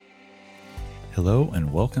Hello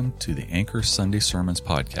and welcome to the Anchor Sunday Sermons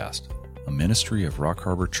podcast, a ministry of Rock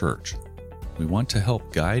Harbor Church. We want to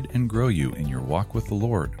help guide and grow you in your walk with the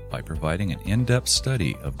Lord by providing an in-depth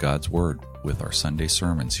study of God's Word with our Sunday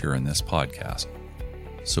sermons here in this podcast.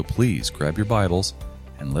 So please grab your Bibles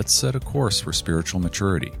and let's set a course for spiritual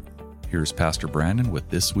maturity. Here's Pastor Brandon with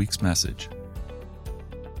this week's message.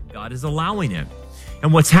 God is allowing it.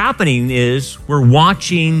 And what's happening is we're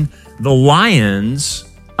watching the lions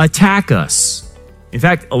attack us. In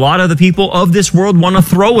fact, a lot of the people of this world want to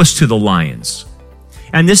throw us to the lions.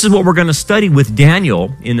 And this is what we're going to study with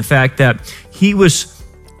Daniel, in the fact that he was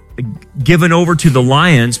given over to the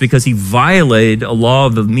lions because he violated a law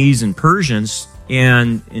of the Medes and Persians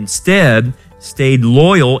and instead stayed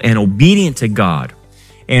loyal and obedient to God.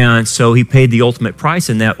 And so he paid the ultimate price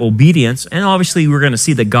in that obedience. And obviously we're going to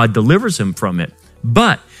see that God delivers him from it.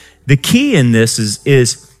 But the key in this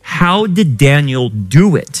is how did Daniel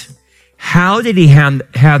do it? How did he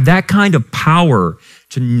have that kind of power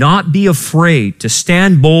to not be afraid, to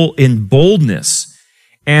stand in boldness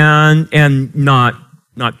and not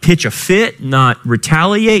pitch a fit, not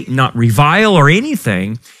retaliate, not revile or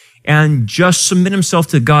anything, and just submit himself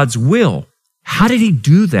to God's will? How did he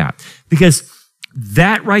do that? Because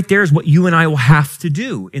that right there is what you and I will have to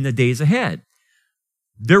do in the days ahead.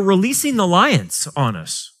 They're releasing the lions on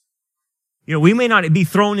us. You know, we may not be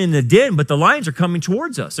thrown in the den, but the lions are coming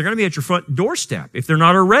towards us. They're going to be at your front doorstep if they're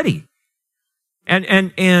not already.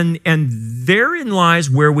 And therein lies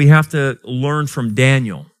where we have to learn from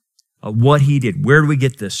Daniel, what he did. Where do we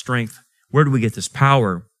get this strength? Where do we get this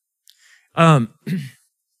power? And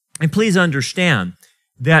please understand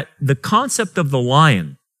that the concept of the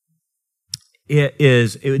lion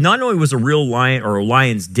it not only was a real lion or a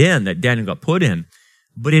lion's den that Daniel got put in,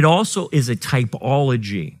 but it also is a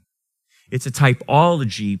typology. It's a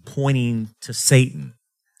typology pointing to Satan.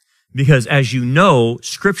 Because as you know,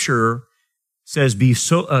 Scripture says, be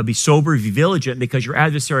sober, be vigilant, because your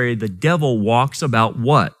adversary, the devil, walks about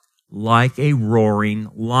what? Like a roaring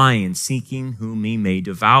lion, seeking whom he may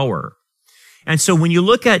devour. And so when you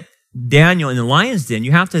look at Daniel in the lion's den,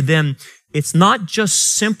 you have to then, it's not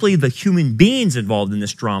just simply the human beings involved in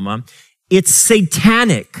this drama, it's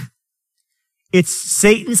satanic. It's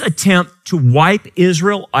Satan's attempt to wipe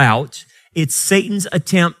Israel out. It's Satan's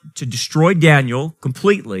attempt to destroy Daniel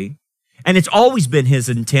completely. And it's always been his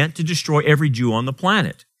intent to destroy every Jew on the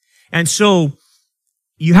planet. And so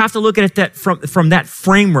you have to look at it from that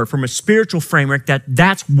framework, from a spiritual framework,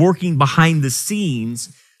 that's working behind the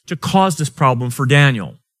scenes to cause this problem for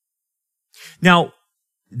Daniel. Now,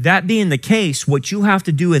 that being the case, what you have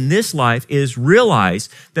to do in this life is realize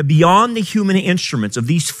that beyond the human instruments of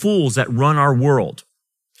these fools that run our world,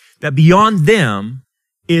 that beyond them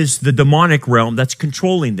is the demonic realm that's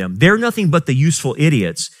controlling them. They're nothing but the useful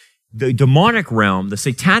idiots. The demonic realm, the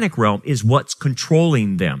satanic realm, is what's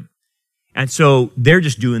controlling them. And so they're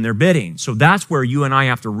just doing their bidding. So that's where you and I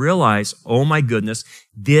have to realize, oh my goodness,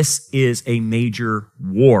 this is a major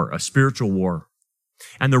war, a spiritual war.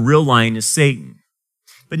 And the real lion is Satan.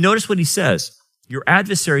 But notice what he says. Your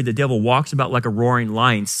adversary, the devil, walks about like a roaring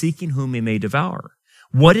lion, seeking whom he may devour.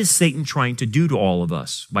 What is Satan trying to do to all of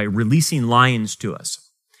us by releasing lions to us?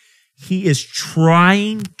 He is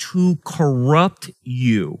trying to corrupt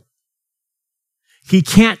you. He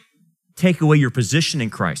can't take away your position in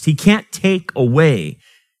Christ. He can't take away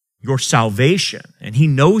your salvation. And he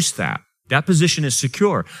knows that. That position is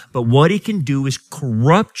secure. But what he can do is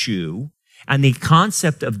corrupt you. And the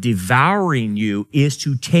concept of devouring you is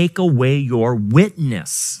to take away your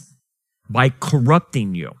witness by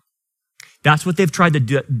corrupting you. That's what they've tried to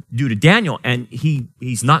do to Daniel. And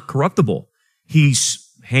he's not corruptible. He's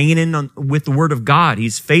hanging in with the word of God.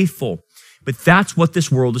 He's faithful. But that's what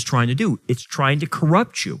this world is trying to do. It's trying to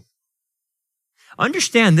corrupt you.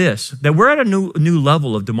 Understand this, that we're at a new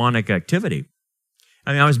level of demonic activity.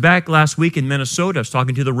 I mean, I was back last week in Minnesota. I was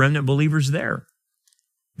talking to the remnant believers there.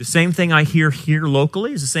 The same thing I hear here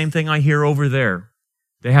locally is the same thing I hear over there.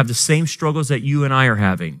 They have the same struggles that you and I are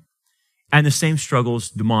having, and the same struggles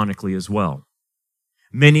demonically as well.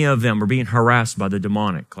 Many of them are being harassed by the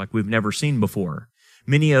demonic like we've never seen before.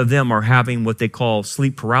 Many of them are having what they call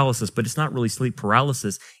sleep paralysis, but it's not really sleep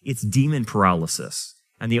paralysis, it's demon paralysis.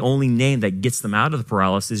 And the only name that gets them out of the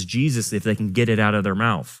paralysis is Jesus, if they can get it out of their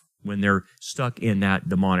mouth when they're stuck in that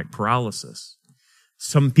demonic paralysis.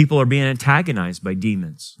 Some people are being antagonized by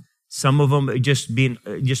demons. Some of them are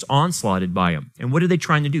just onslaughted by them. And what are they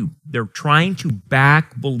trying to do? They're trying to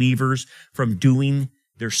back believers from doing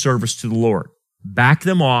their service to the Lord. Back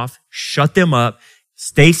them off, shut them up,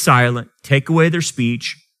 stay silent, take away their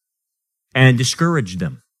speech, and discourage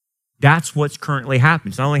them. That's what's currently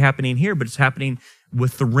happening. It's not only happening here, but it's happening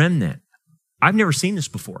with the remnant. I've never seen this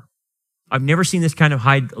before. I've never seen this kind of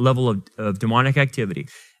high level of demonic activity,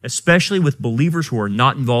 especially with believers who are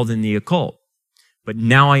not involved in the occult. But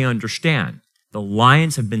now I understand. The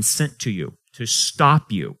lions have been sent to you to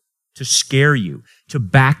stop you, to scare you, to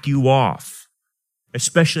back you off,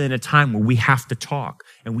 especially in a time where we have to talk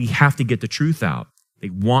and we have to get the truth out. They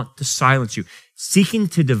want to silence you. Seeking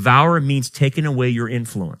to devour means taking away your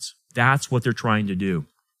influence. That's what they're trying to do.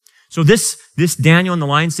 So this Daniel in the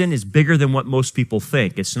lion's den is bigger than what most people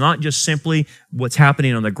think. It's not just simply what's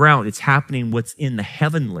happening on the ground. It's happening what's in the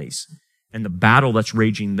heavenlies and the battle that's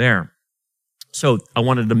raging there. So I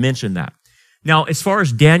wanted to mention that. Now, as far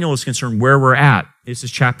as Daniel is concerned, where we're at, this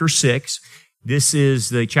is chapter 6. This is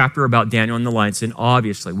the chapter about Daniel in the lion's den,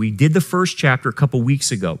 obviously. We did the first chapter a couple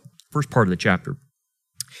weeks ago, first part of the chapter.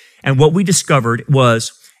 And what we discovered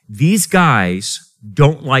was these guys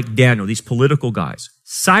don't like Daniel, these political guys.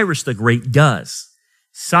 Cyrus the Great does.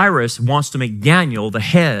 Cyrus wants to make Daniel the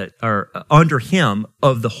head, or under him,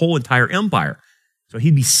 of the whole entire empire. So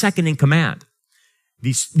he'd be second in command.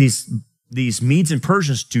 These Medes and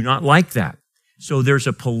Persians do not like that. So there's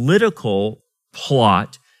a political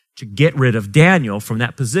plot to get rid of Daniel from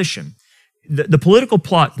that position. The political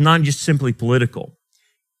plot is not just simply political.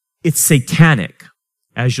 It's satanic.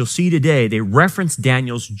 As you'll see today, they reference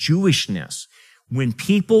Daniel's Jewishness. When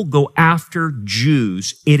people go after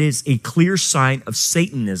Jews, it is a clear sign of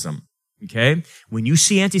Satanism, okay? When you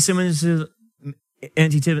see anti-Semitism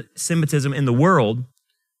in the world,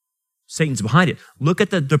 Satan's behind it. Look at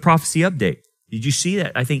the prophecy update. Did you see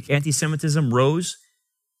that? I think anti-Semitism rose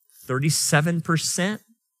 37%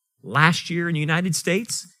 last year in the United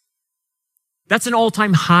States. That's an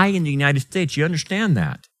all-time high in the United States. You understand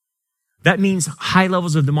that? That means high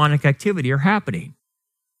levels of demonic activity are happening.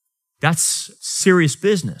 That's serious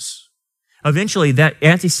business. Eventually, that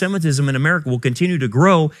anti-Semitism in America will continue to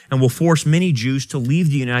grow and will force many Jews to leave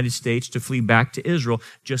the United States to flee back to Israel,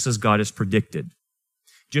 just as God has predicted.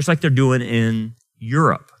 Just like they're doing in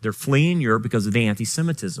Europe. They're fleeing Europe because of the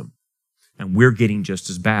anti-Semitism. And we're getting just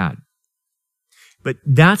as bad. But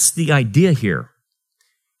that's the idea here.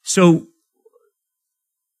 So,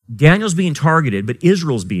 Daniel's being targeted, but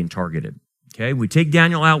Israel's being targeted. Okay? We take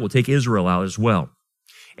Daniel out, we'll take Israel out as well.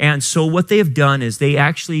 And so what they have done is they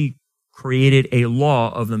actually created a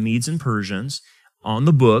law of the Medes and Persians on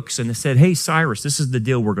the books, and they said, hey, Cyrus, this is the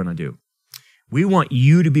deal we're going to do. We want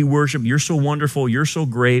you to be worshiped. You're so wonderful. You're so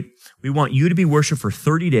great. We want you to be worshiped for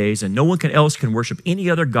 30 days, and no one else can worship any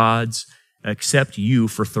other gods except you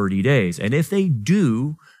for 30 days. And if they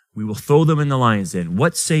do, we will throw them in the lion's den.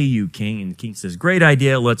 What say you, king? And the king says, great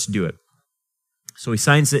idea. Let's do it. So he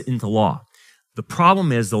signs it into law. The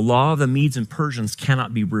problem is the law of the Medes and Persians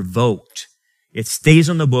cannot be revoked. It stays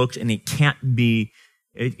on the books and it can't be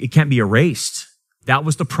erased. That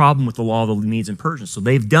was the problem with the law of the Medes and Persians. So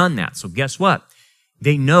they've done that. So guess what?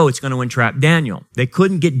 They know it's going to entrap Daniel. They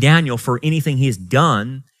couldn't get Daniel for anything he's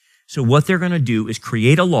done. So what they're going to do is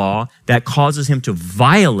create a law that causes him to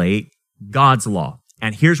violate God's law.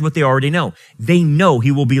 And here's what they already know. They know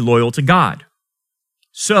he will be loyal to God.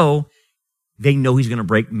 So they know he's going to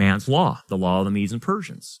break man's law, the law of the Medes and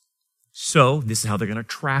Persians. So this is how they're going to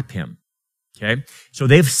trap him. Okay? So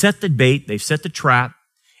they've set the bait, they've set the trap,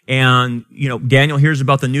 and, Daniel hears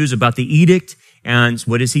about the news about the edict, and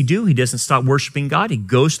what does he do? He doesn't stop worshiping God. He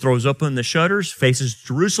goes, throws open the shutters, faces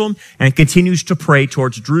Jerusalem, and continues to pray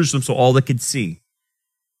towards Jerusalem so all that could see.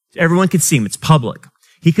 Everyone could see him. It's public.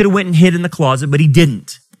 He could have went and hid in the closet, but he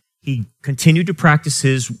didn't. He continued to practice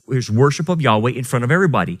his worship of Yahweh in front of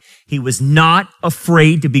everybody. He was not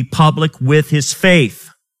afraid to be public with his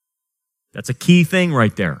faith. That's a key thing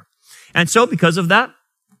right there. And so because of that,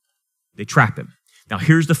 they trap him. Now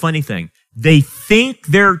here's the funny thing. They think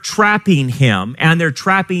they're trapping him and they're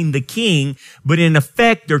trapping the king, but in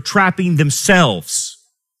effect, they're trapping themselves.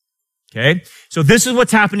 Okay? So this is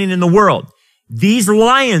what's happening in the world. These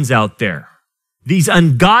lions out there, these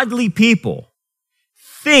ungodly people,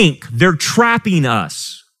 think they're trapping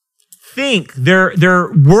us, think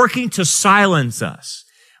they're working to silence us.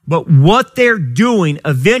 But what they're doing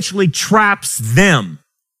eventually traps them.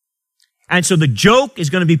 And so the joke is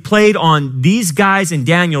going to be played on these guys in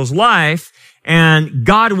Daniel's life, and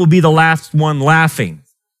God will be the last one laughing.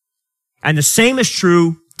 And the same is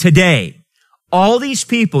true today. All these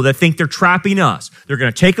people that think they're trapping us, they're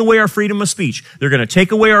going to take away our freedom of speech, they're going to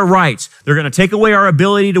take away our rights, they're going to take away our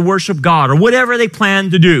ability to worship God, or whatever they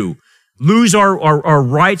plan to do, lose our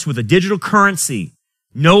rights with a digital currency,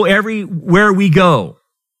 know everywhere we go,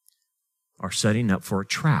 are setting up for a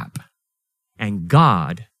trap. And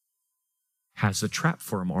God has a trap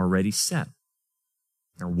for them already set.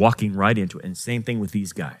 They're walking right into it. And same thing with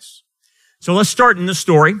these guys. So let's start in the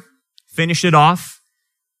story, finish it off,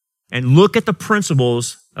 and look at the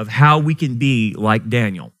principles of how we can be like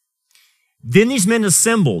Daniel. Then these men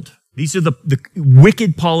assembled. These are the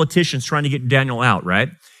wicked politicians trying to get Daniel out, right?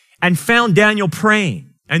 And found Daniel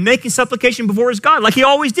praying and making supplication before his God, like he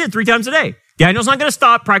always did 3 times a day. Daniel's not going to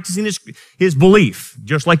stop practicing his belief,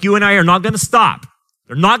 just like you and I are not going to stop.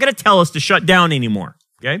 They're not going to tell us to shut down anymore,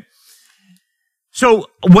 okay? So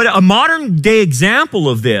what a modern day example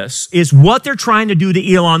of this is what they're trying to do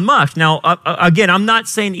to Elon Musk. Now, again, I'm not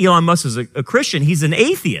saying Elon Musk is a Christian. He's an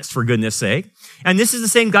atheist, for goodness sake. And this is the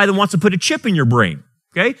same guy that wants to put a chip in your brain,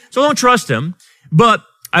 okay? So don't trust him. But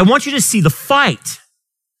I want you to see the fight.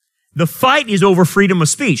 The fight is over freedom of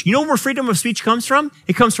speech. You know where freedom of speech comes from?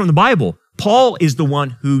 It comes from the Bible. Paul is the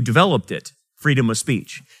one who developed it, freedom of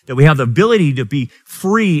speech. That we have the ability to be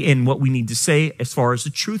free in what we need to say as far as the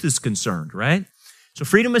truth is concerned, right? So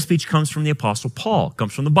freedom of speech comes from the Apostle Paul,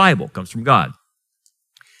 comes from the Bible, comes from God.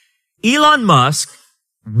 Elon Musk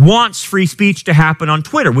wants free speech to happen on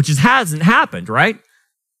Twitter, which hasn't happened, right?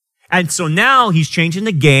 And so now he's changing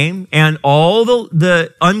the game, and all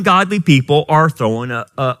the ungodly people are throwing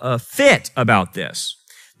a fit about this.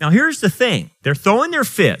 Now here's the thing. They're throwing their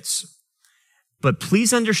fits, but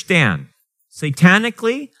please understand,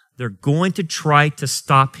 satanically, they're going to try to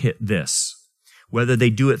stop this, whether they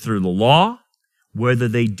do it through the law, whether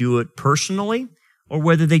they do it personally, or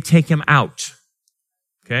whether they take him out.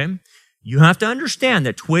 Okay? You have to understand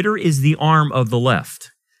that Twitter is the arm of the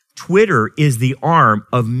left. Twitter is the arm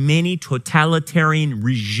of many totalitarian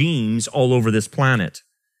regimes all over this planet.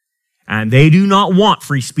 And they do not want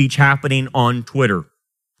free speech happening on Twitter.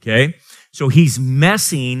 Okay? So he's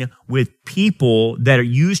messing with people that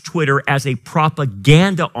use Twitter as a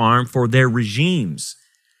propaganda arm for their regimes.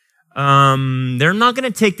 They're not going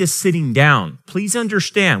to take this sitting down. Please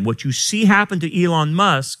understand, what you see happen to Elon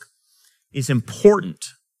Musk is important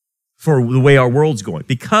for the way our world's going,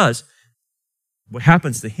 because what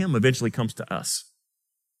happens to him eventually comes to us.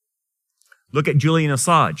 Look at Julian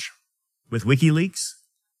Assange with WikiLeaks.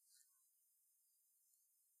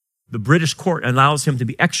 The British court allows him to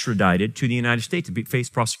be extradited to the United States to face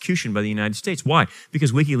prosecution by the United States. Why?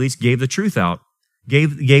 Because WikiLeaks gave the truth out.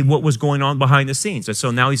 Gave what was going on behind the scenes. And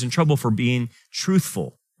so now he's in trouble for being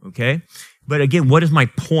truthful, okay? But again, what is my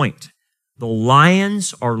point? The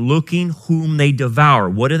lions are looking whom they devour.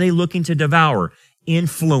 What are they looking to devour?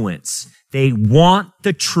 Influence. They want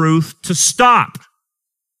the truth to stop.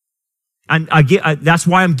 And that's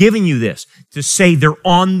why I'm giving you this, to say they're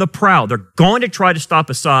on the prowl. They're going to try to stop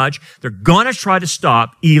Assange. They're going to try to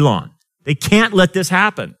stop Elon. They can't let this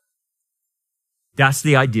happen. That's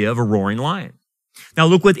the idea of a roaring lion. Now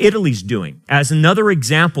look what Italy's doing as another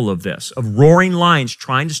example of this, of roaring lions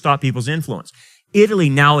trying to stop people's influence. Italy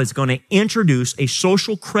now is going to introduce a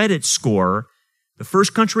social credit score, the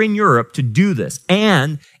first country in Europe to do this.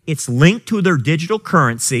 And it's linked to their digital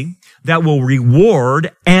currency that will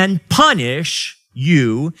reward and punish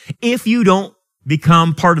you if you don't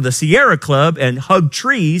become part of the Sierra Club and hug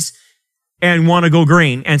trees and want to go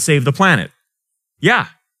green and save the planet. Yeah.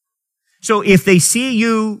 So if they see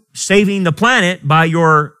you saving the planet by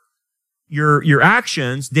your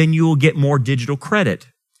actions, then you will get more digital credit.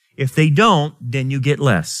 If they don't, then you get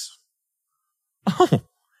less. Oh,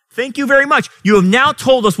 thank you very much. You have now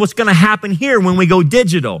told us what's going to happen here when we go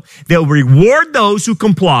digital. They'll reward those who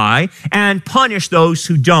comply and punish those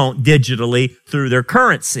who don't digitally through their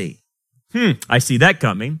currency. I see that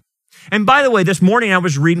coming. And by the way, this morning I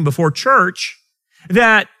was reading before church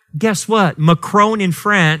that, guess what? Macron in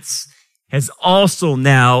France has also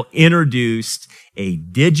now introduced a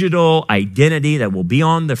digital identity that will be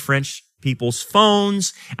on the French people's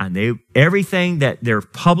phones, and everything that their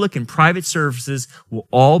public and private services will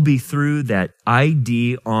all be through that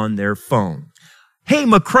ID on their phone. Hey,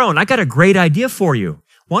 Macron, I got a great idea for you.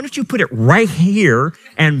 Why don't you put it right here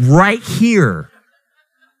and right here?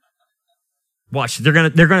 Watch, they're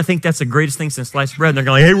gonna think that's the greatest thing since sliced bread. And they're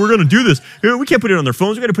going, hey, we're gonna do this. We can't put it on their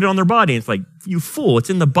phones. We're gonna put it on their body. And it's like, you fool, it's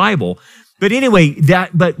in the Bible. But anyway,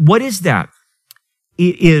 but what is that?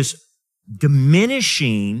 It is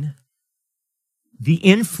diminishing the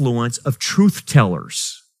influence of truth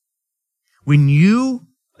tellers. When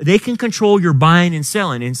they can control your buying and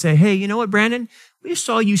selling and say, hey, you know what, Brandon? We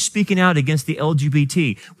saw you speaking out against the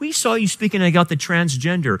LGBT. We saw you speaking about the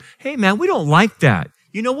transgender. Hey, man, we don't like that.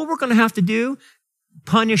 You know what we're going to have to do?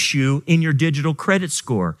 Punish you in your digital credit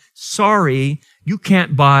score. Sorry, you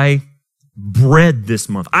can't buy bread this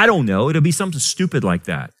month. I don't know. It'll be something stupid like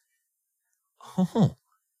that. Oh,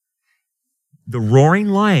 The roaring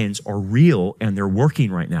lions are real and they're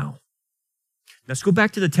working right now. Let's go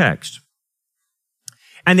back to the text.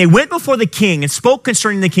 And they went before the king and spoke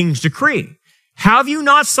concerning the king's decree. Have you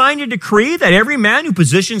not signed a decree that every man who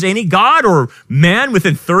positions any god or man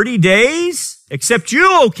within 30 days, except you,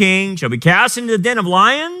 O king, shall be cast into the den of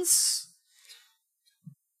lions?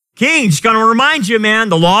 King, just going to remind you, man,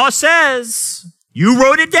 the law says, you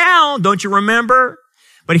wrote it down, don't you remember?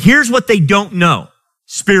 But here's what they don't know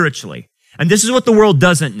spiritually. And this is what the world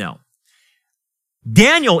doesn't know.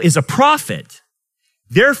 Daniel is a prophet.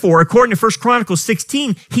 Therefore, according to 1 Chronicles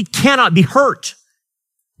 16, he cannot be hurt.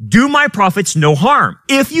 Do my prophets no harm.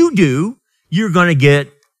 If you do, you're going to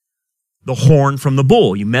get the horn from the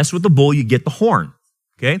bull. You mess with the bull, you get the horn.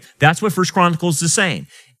 Okay? That's what 1 Chronicles is saying.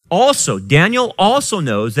 Also, Daniel also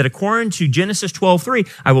knows that according to Genesis 12:3,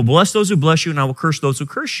 I will bless those who bless you and I will curse those who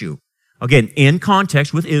curse you. Again, in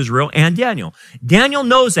context with Israel and Daniel. Daniel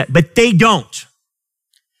knows that, but they don't.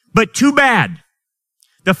 But too bad.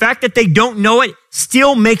 The fact that they don't know it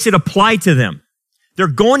still makes it apply to them. They're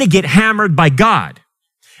going to get hammered by God.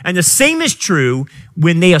 And the same is true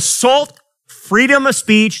when they assault freedom of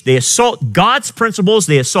speech, they assault God's principles,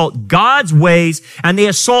 they assault God's ways, and they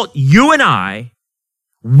assault you and I.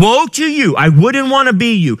 Woe to you. I wouldn't want to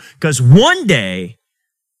be you, because one day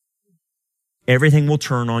everything will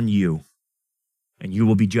turn on you and you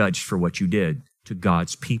will be judged for what you did to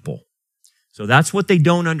God's people. So that's what they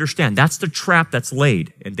don't understand. That's the trap that's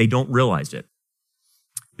laid, and they don't realize it.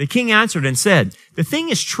 The king answered and said, the thing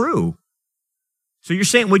is true. So you're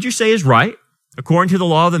saying what you say is right, according to the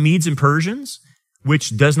law of the Medes and Persians,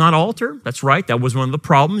 which does not alter. That's right. That was one of the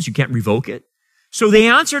problems. You can't revoke it. So they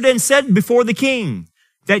answered and said before the king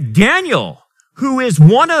that Daniel, who is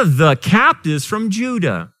one of the captives from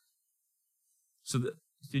Judah. So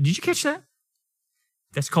did you catch that?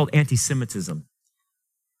 That's called anti-Semitism.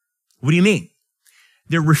 What do you mean?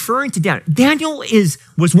 They're referring to Daniel. Daniel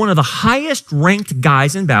was one of the highest ranked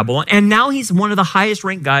guys in Babylon, and now he's one of the highest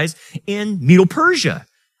ranked guys in Medo Persia.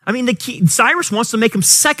 I mean, Cyrus wants to make him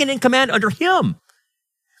second in command under him.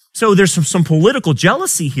 So there's some political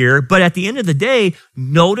jealousy here, but at the end of the day,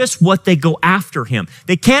 notice what they go after him.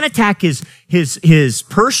 They can't attack his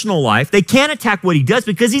personal life. They can't attack what he does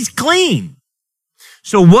because he's clean.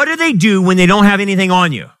 So what do they do when they don't have anything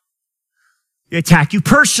on you? They attack you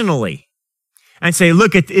personally and say,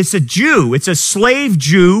 look, it's a Jew. It's a slave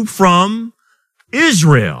Jew from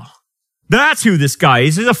Israel. That's who this guy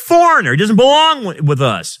is. He's a foreigner. He doesn't belong with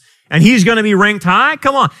us. And he's going to be ranked high?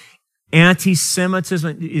 Come on.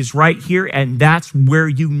 Anti-Semitism is right here, and that's where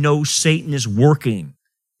you know Satan is working.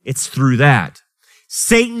 It's through that.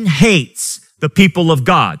 Satan hates the people of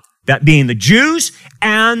God, that being the Jews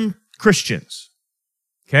and Christians.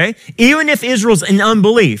 Okay? Even if Israel's in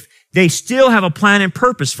unbelief, they still have a plan and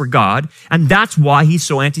purpose for God, and that's why he's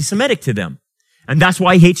so anti-Semitic to them. And that's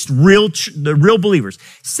why he hates the real believers.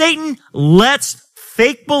 Satan lets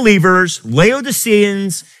fake believers,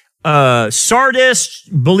 Laodiceans, Sardis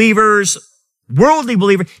believers, worldly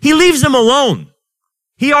believers, he leaves them alone.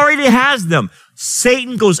 He already has them.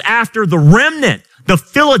 Satan goes after the remnant, the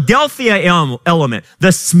Philadelphia element,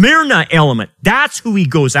 the Smyrna element. That's who he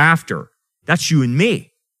goes after. That's you and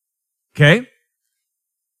me. Okay?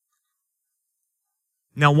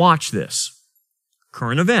 Now watch this.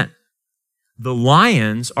 Current event. The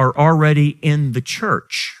lions are already in the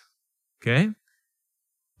church. Okay?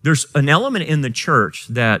 There's an element in the church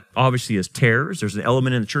that obviously is tares. There's an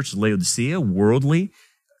element in the church of Laodicea, worldly,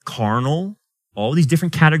 carnal, all these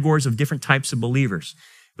different categories of different types of believers.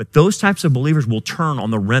 But those types of believers will turn on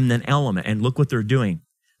the remnant element, and look what they're doing.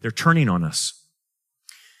 They're turning on us.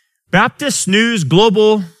 Baptist News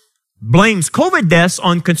Global blames COVID deaths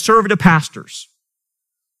on conservative pastors.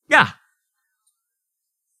 Yeah.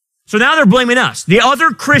 So now they're blaming us. The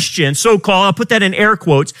other Christians, so-called, I'll put that in air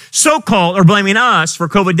quotes, so-called are blaming us for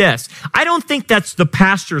COVID deaths. I don't think that's the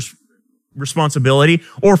pastor's responsibility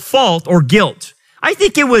or fault or guilt. I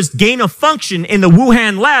think it was gain of function in the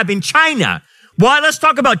Wuhan lab in China. Why? Let's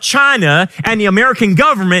talk about China and the American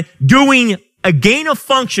government doing a gain of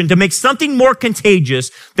function to make something more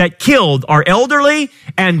contagious that killed our elderly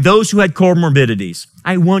and those who had comorbidities.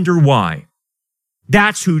 I wonder why.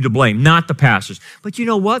 That's who to blame, not the pastors. But you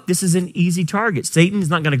know what? This is an easy target. Satan is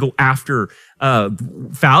not going to go after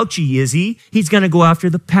Fauci, is he? He's going to go after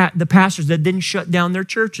the pastors that didn't shut down their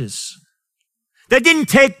churches, that didn't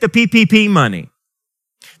take the PPP money.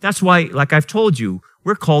 That's why, like I've told you,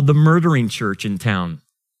 we're called the murdering church in town.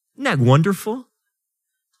 Isn't that wonderful?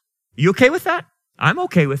 You okay with that? I'm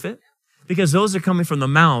okay with it, because those are coming from the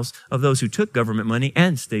mouths of those who took government money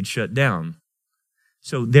and stayed shut down.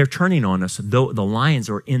 So they're turning on us, though the lions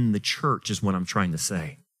are in the church, is what I'm trying to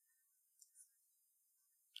say.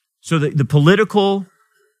 So the political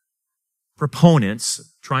proponents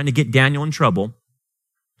trying to get Daniel in trouble,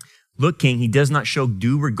 look, king, he does not show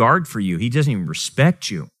due regard for you. He doesn't even respect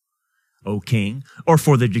you, O king, or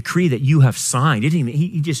for the decree that you have signed.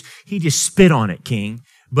 He just spit on it, king,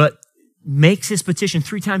 but makes his petition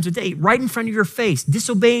 3 times a day, right in front of your face,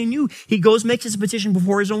 disobeying you. He goes, makes his petition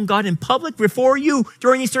before his own God in public before you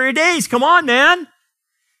during these 30 days. Come on, man.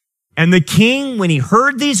 And the king, when he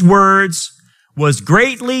heard these words, was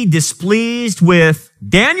greatly displeased with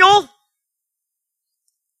Daniel.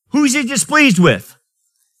 Who's he displeased with?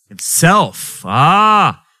 Himself.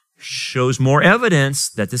 Shows more evidence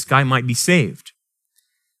that this guy might be saved.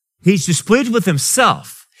 He's displeased with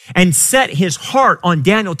himself and set his heart on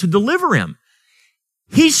Daniel to deliver him.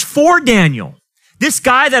 He's for Daniel. This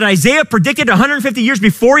guy that Isaiah predicted 150 years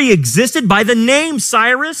before he existed by the name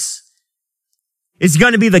Cyrus is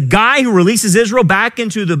going to be the guy who releases Israel back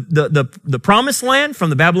into the promised land from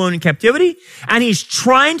the Babylonian captivity. And he's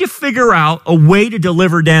trying to figure out a way to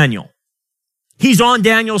deliver Daniel. He's on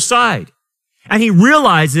Daniel's side. And he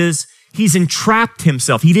realizes he's entrapped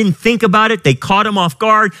himself. He didn't think about it. They caught him off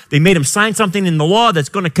guard. They made him sign something in the law that's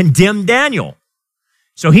going to condemn Daniel.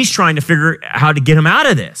 So he's trying to figure out how to get him out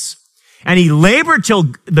of this. And he labored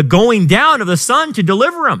till the going down of the sun to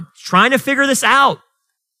deliver him. He's trying to figure this out.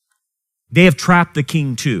 They have trapped the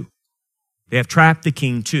king too.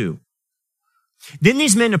 Then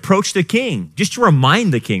these men approached the king, just to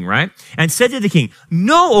remind the king, right? And said to the king,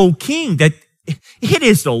 "Know, O king, that it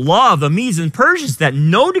is the law of the Medes and Persians that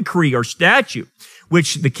no decree or statute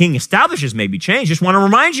which the king establishes may be changed." Just want to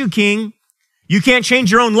remind you, king, you can't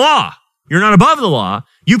change your own law. You're not above the law.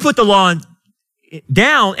 You put the law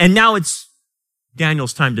down, and now it's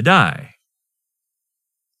Daniel's time to die.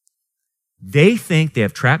 They think they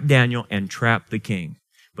have trapped Daniel and trapped the king,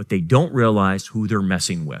 but they don't realize who they're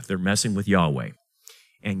messing with. They're messing with Yahweh.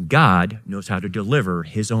 And God knows how to deliver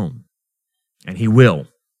his own. And he will.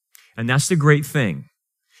 And that's the great thing.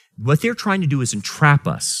 What they're trying to do is entrap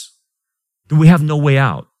us, that we have no way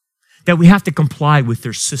out, that we have to comply with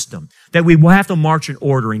their system, that we will have to march in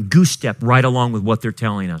order and goose step right along with what they're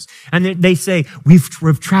telling us. And they say, we've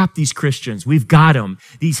trapped these Christians. We've got them.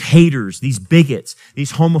 These haters, these bigots,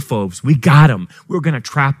 these homophobes, we got them. We're going to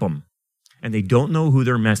trap them. And they don't know who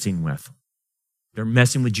they're messing with. They're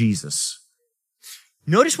messing with Jesus.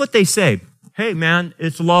 Notice what they say. Hey, man,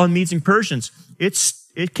 it's the law of Medes and Persians.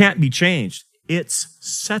 It can't be changed. It's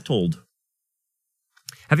settled.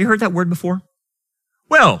 Have you heard that word before?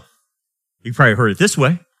 Well, you probably heard it this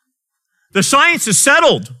way. The science is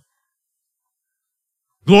settled.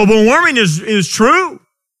 Global warming is true.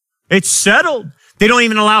 It's settled. They don't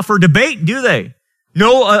even allow for debate, do they?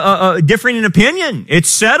 No differing in opinion. It's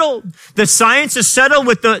settled. The science is settled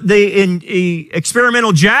with the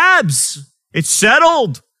experimental jabs. It's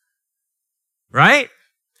settled. Right?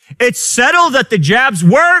 It's settled that the jabs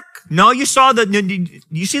work. No, you see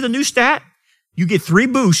the new stat? You get 3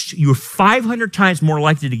 boosts, you're 500 times more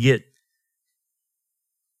likely to get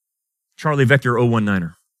Charlie Vector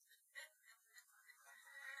 019er.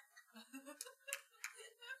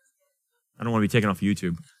 I don't want to be taken off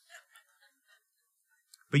YouTube.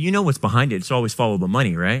 But you know what's behind it. It's always follow the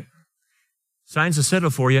money, right? Science is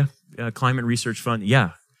settled for you. Climate Research Fund,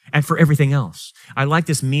 yeah. And for everything else. I like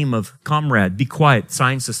this meme of, comrade, be quiet,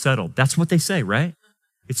 science is settled. That's what they say, right?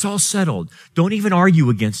 It's all settled. Don't even argue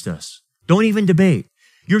against us. Don't even debate.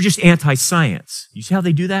 You're just anti-science. You see how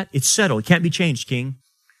they do that? It's settled. It can't be changed, king.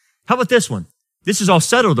 How about this one? This is all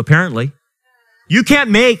settled, apparently. You can't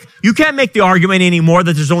make the argument anymore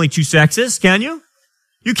that there's only 2 sexes, can you?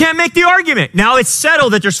 You can't make the argument. Now it's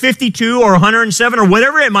settled that there's 52 or 107 or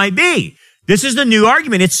whatever it might be. This is the new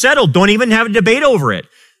argument. It's settled. Don't even have a debate over it.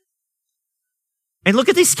 And look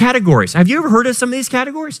at these categories. Have you ever heard of some of these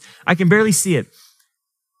categories? I can barely see it.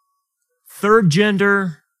 Third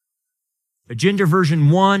gender, a gender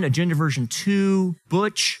version 1, a gender version 2,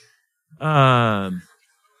 butch,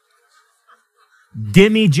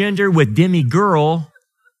 demi-gender with demi-girl,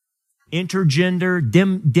 intergender,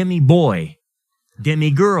 demi-boy,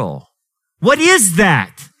 demi-girl. What is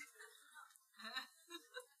that?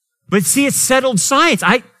 But see, it's settled science.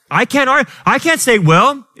 I can't say,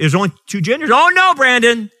 well, there's only 2 genders. Oh no,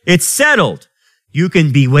 Brandon, it's settled. You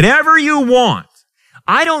can be whatever you want.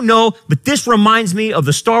 I don't know, but this reminds me of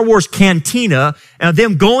the Star Wars cantina and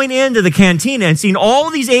them going into the cantina and seeing all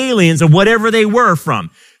these aliens of whatever they were from.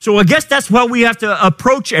 So I guess that's how we have to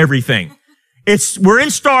approach everything. We're in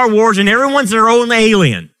Star Wars and everyone's their own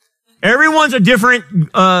alien. Everyone's a different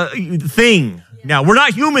thing. Now, we're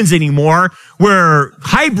not humans anymore. We're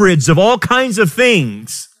hybrids of all kinds of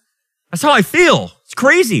things. That's how I feel. It's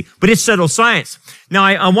crazy, but it's settled science. Now,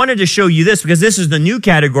 I wanted to show you this because this is the new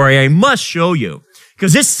category I must show you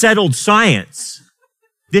because it's settled science.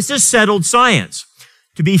 This is settled science.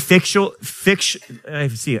 To be I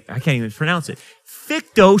can't even pronounce it.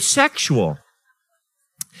 Fictosexual.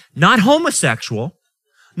 Not homosexual,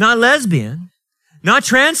 not lesbian, not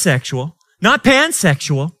transsexual, not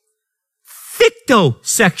pansexual,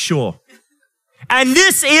 fictosexual. And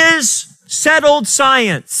this is settled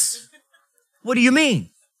science. What do you mean?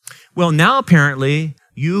 Well, now apparently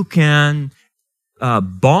you can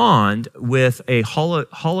bond with a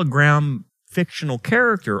hologram fictional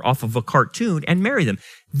character off of a cartoon and marry them.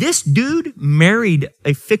 This dude married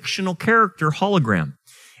a fictional character hologram.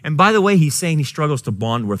 And by the way, he's saying he struggles to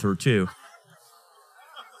bond with her too.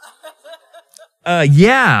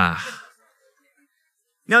 Yeah.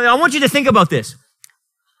 Now, I want you to think about this.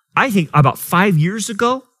 I think about 5 years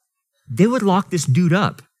ago, they would lock this dude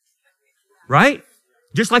up. Right?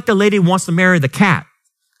 Just like the lady wants to marry the cat.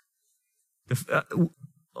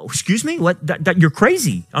 Excuse me? What? You're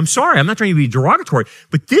crazy. I'm sorry. I'm not trying to be derogatory.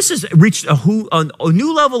 But this has reached a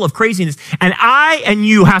new level of craziness. And I and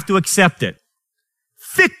you have to accept it.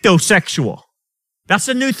 Fictosexual. That's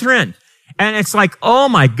a new trend. And it's like, oh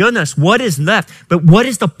my goodness, what is left? But what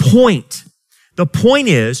is the point? The point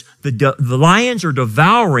is the lions are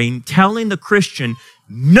devouring, telling the Christian,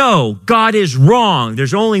 no, God is wrong.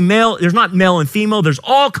 There's only male, there's not male and female. There's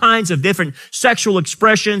all kinds of different sexual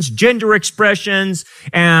expressions, gender expressions,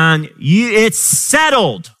 and it's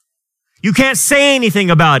settled. You can't say anything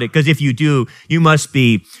about it because if you do, you must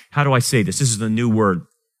be, how do I say this? This is the new word.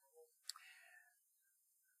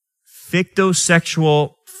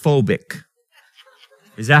 Fictosexual phobic.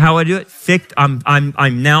 Is that how I do it? I'm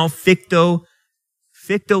now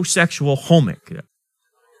fictosexual homic.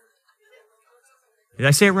 Did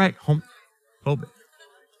I say it right? Phobic.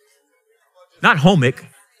 Not homic.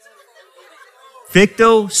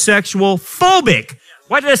 Fictosexual phobic.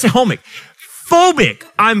 Why did I say homic? Phobic.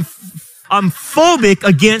 I'm phobic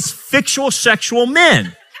against fictional sexual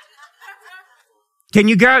men. Can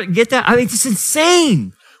you get that? I mean, it's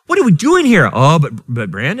insane. What are we doing here? Oh,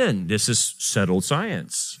 but Brandon, this is settled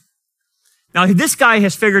science. Now, this guy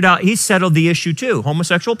has figured out, he's settled the issue too.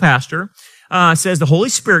 Homosexual pastor says the Holy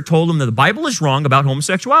Spirit told him that the Bible is wrong about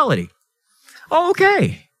homosexuality. Oh,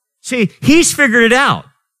 okay. See, he's figured it out.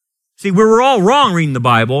 See, we were all wrong reading the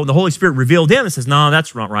Bible. The Holy Spirit revealed him and says, no,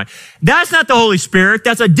 that's not right. That's not the Holy Spirit.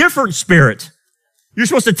 That's a different spirit. You're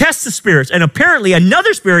supposed to test the spirits. And apparently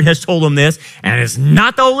another spirit has told him this, and it's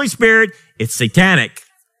not the Holy Spirit. It's satanic.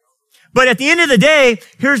 But at the end of the day,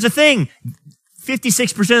 here's the thing.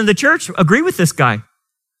 56% of the church agree with this guy.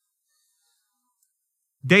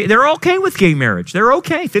 They're okay with gay marriage. They're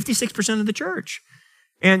okay. 56% of the church.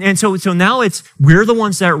 And so now we're the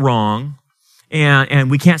ones that are wrong.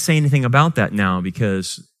 And we can't say anything about that now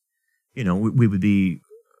because, we would be,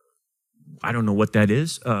 I don't know what that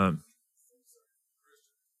is.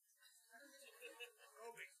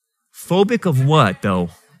 Phobic of what, though?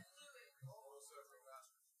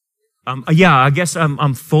 I guess I'm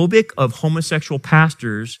phobic of homosexual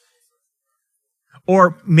pastors.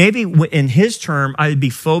 Or maybe in his term, I'd be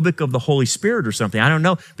phobic of the Holy Spirit or something. I don't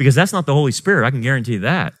know, because that's not the Holy Spirit. I can guarantee you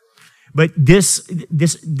that. But this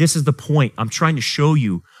is the point. I'm trying to show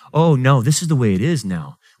you, oh no, this is the way it is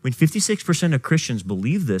now. When 56% of Christians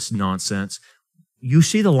believe this nonsense, you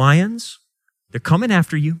see the lions? They're coming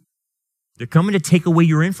after you. They're coming to take away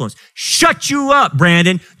your influence. Shut you up,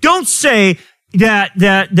 Brandon. Don't say that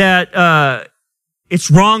it's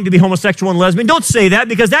wrong to be homosexual and lesbian. Don't say that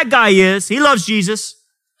because that guy is. He loves Jesus.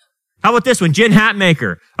 How about this one? Jen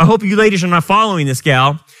Hatmaker. I hope you ladies are not following this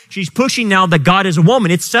gal. She's pushing now that God is a woman.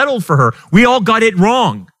 It's settled for her. We all got it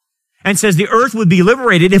wrong. And says the earth would be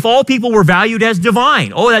liberated if all people were valued as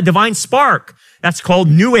divine. Oh, that divine spark. That's called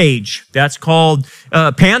New Age. That's called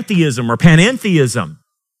pantheism or panentheism.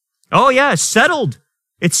 Oh yeah, it's settled.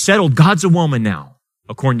 It's settled. God's a woman now,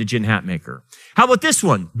 according to Jen Hatmaker. How about this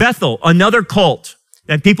one? Bethel, another cult.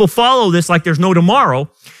 And people follow this like there's no tomorrow.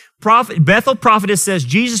 Bethel prophetess says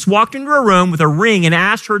Jesus walked into a room with a ring and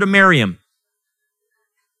asked her to marry him.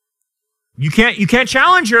 You can't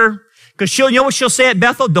challenge her because you know what she'll say at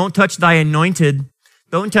Bethel? Don't touch thy anointed.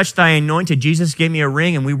 Don't touch thy anointed. Jesus gave me a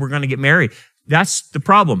ring and we were going to get married. That's the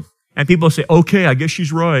problem. And people say, okay, I guess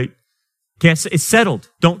she's right. It's settled.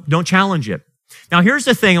 Don't challenge it. Now here's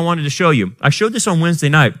the thing I wanted to show you. I showed this on Wednesday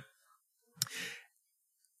night.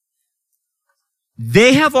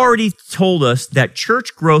 They have already told us that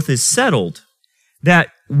church growth is settled. that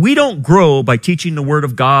we don't grow by teaching the word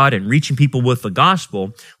of God and reaching people with the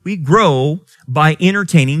gospel. We grow by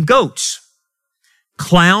entertaining goats.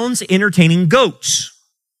 Clowns entertaining goats.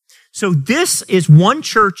 So this is one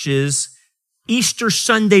church's Easter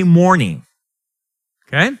Sunday morning.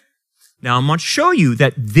 Okay? Now I'm going to show you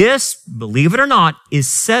that this, believe it or not, is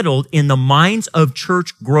settled in the minds of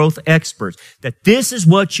church growth experts. That this is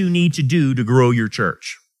what you need to do to grow your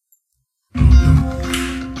church.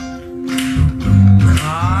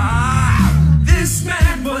 This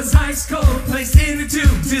man was ice cold, placed in the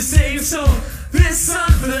tube to save his soul. This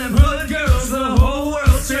song for them hood girls, the whole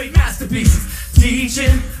world, straight masterpieces.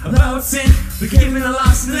 Teaching about sin, became the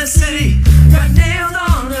lost in the city. Got nailed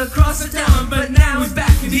on across the town, but now he's back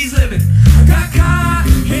and he's living. Got caught,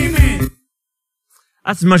 amen.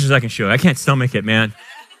 That's as much as I can show you. I can't stomach it, man.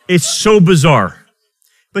 It's so bizarre.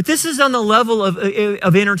 But this is on the level of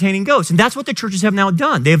entertaining ghosts. And that's what the churches have now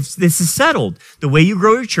done. This is settled. The way you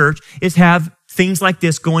grow your church is have things like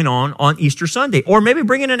this going on Easter Sunday. Or maybe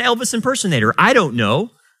bring in an Elvis impersonator. I don't know.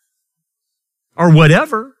 Or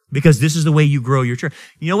whatever. Because this is the way you grow your church.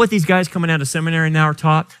 You know what these guys coming out of seminary now are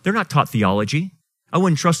taught? They're not taught theology. I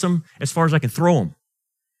wouldn't trust them as far as I can throw them.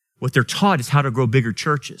 What they're taught is how to grow bigger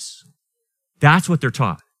churches. That's what they're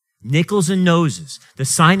taught. Nickels and noses. The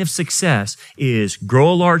sign of success is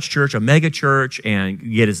grow a large church, a mega church, and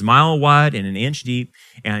get as mile wide and an inch deep,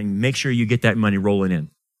 and make sure you get that money rolling in.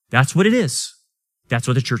 That's what it is. That's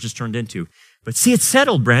what the church has turned into. But see, it's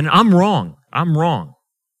settled, Brandon. I'm wrong.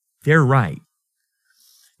 They're right.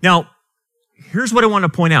 Now, here's what I want to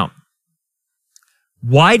point out.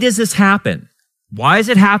 Why does this happen? Why has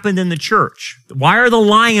it happened in the church? Why are the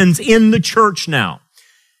lions in the church now?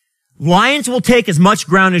 Lions will take as much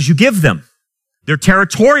ground as you give them. They're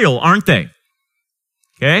territorial, aren't they?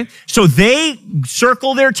 Okay? So they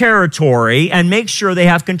circle their territory and make sure they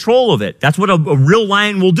have control of it. That's what a real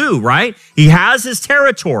lion will do, right? He has his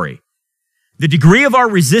territory. The degree of our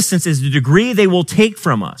resistance is the degree they will take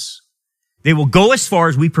from us. They will go as far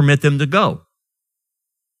as we permit them to go.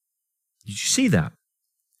 Did you see that?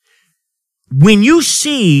 When you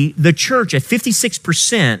see the church at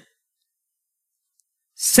 56%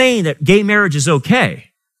 saying that gay marriage is okay,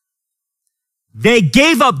 they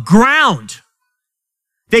gave up ground.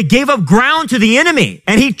 They gave up ground to the enemy,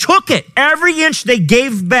 and he took it. Every inch they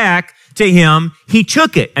gave back to him, he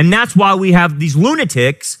took it. And that's why we have these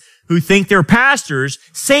lunatics who think they're pastors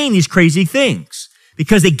saying these crazy things.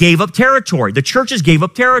 Because they gave up territory. The churches gave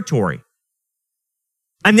up territory.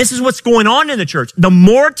 And this is what's going on in the church. The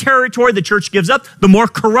more territory the church gives up, the more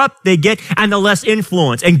corrupt they get and the less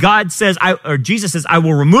influence. And God says, Jesus says, I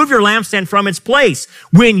will remove your lampstand from its place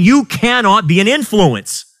when you cannot be an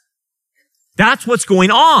influence. That's what's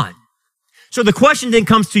going on. So the question then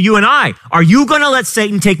comes to you and I. Are you going to let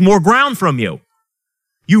Satan take more ground from you?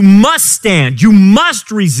 You must stand. You must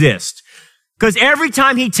resist. Because every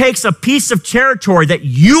time he takes a piece of territory that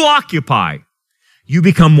you occupy, you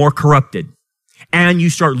become more corrupted and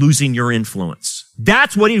you start losing your influence.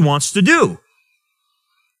 That's what he wants to do.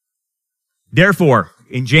 Therefore,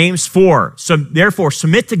 in James 4, therefore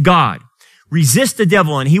submit to God, resist the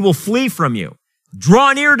devil and he will flee from you.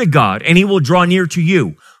 Draw near to God and he will draw near to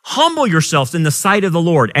you. Humble yourselves in the sight of the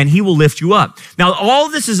Lord and he will lift you up. Now, all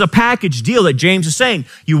this is a package deal that James is saying.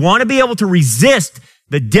 You want to be able to resist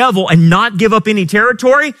the devil and not give up any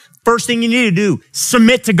territory? First thing you need to do,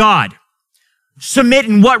 submit to God. Submit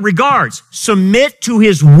in what regards? Submit to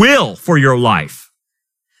his will for your life.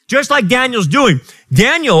 Just like Daniel's doing.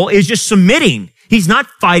 Daniel is just submitting. He's not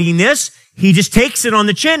fighting this. He just takes it on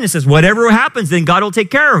the chin and says, whatever happens, then God will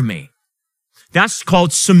take care of me. That's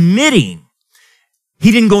called submitting.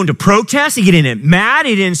 He didn't go into protest. He didn't get mad.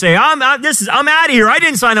 He didn't say, I'm out of here. I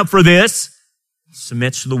didn't sign up for this. He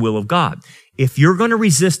submits to the will of God. If you're going to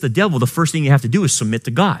resist the devil, the first thing you have to do is submit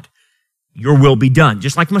to God. Your will be done.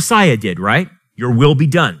 Just like Messiah did, right? Your will be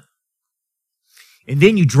done. And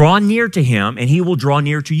then you draw near to him and he will draw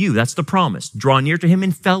near to you. That's the promise. Draw near to him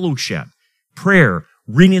in fellowship, prayer,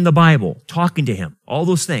 reading the Bible, talking to him, all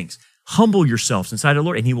those things. Humble yourselves inside the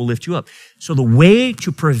Lord and he will lift you up. So the way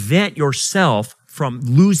to prevent yourself from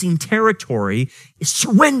losing territory is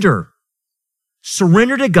surrender.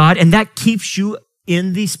 Surrender to God, and that keeps you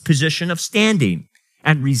in this position of standing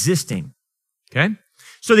and resisting. Okay?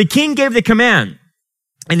 So the king gave the command,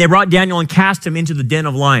 and they brought Daniel and cast him into the den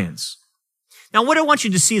of lions. Now, what I want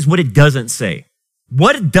you to see is what it doesn't say.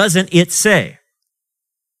 What doesn't it say?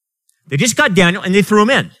 They just got Daniel and they threw him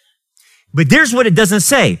in. But there's what it doesn't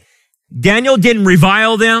say. Daniel didn't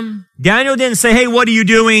revile them. Daniel didn't say, hey, what are you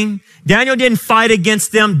doing? Daniel didn't fight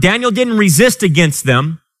against them. Daniel didn't resist against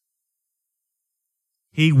them.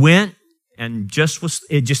 He went and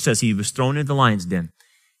it just says he was thrown into the lion's den.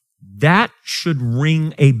 That should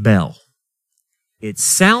ring a bell. It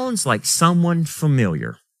sounds like someone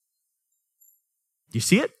familiar. Do you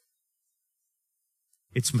see it?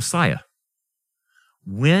 It's Messiah.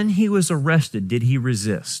 When he was arrested, did he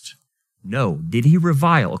resist? No. Did he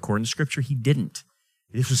revile? According to Scripture, he didn't.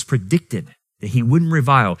 This was predicted that he wouldn't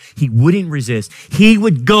revile. He wouldn't resist. He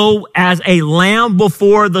would go as a lamb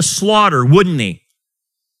before the slaughter, wouldn't he?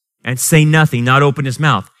 And say nothing, not open his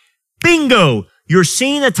mouth. Bingo! You're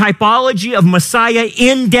seeing the typology of Messiah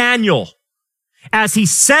in Daniel. As he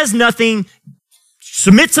says nothing,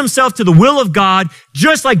 submits himself to the will of God,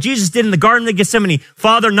 just like Jesus did in the Garden of Gethsemane.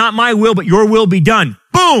 Father, not my will, but your will be done.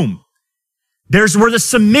 Boom! There's where the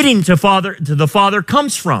submitting to the Father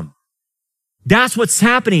comes from. That's what's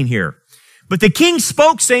happening here. But the king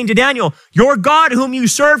spoke, saying to Daniel, your God whom you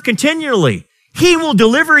serve continually, he will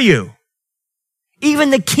deliver you. Even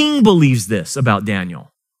the king believes this about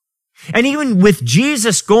Daniel. And even with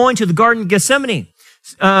Jesus going to the Garden of Gethsemane,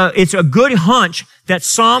 it's a good hunch that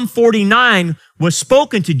Psalm 49 was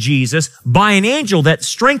spoken to Jesus by an angel that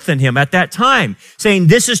strengthened him at that time, saying,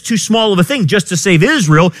 this is too small of a thing just to save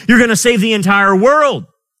Israel. You're going to save the entire world.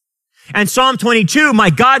 And Psalm 22, my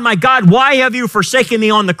God, why have you forsaken me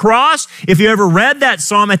on the cross? If you ever read that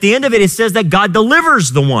psalm, at the end of it, it says that God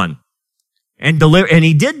delivers the one. And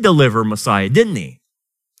he did deliver Messiah, didn't he?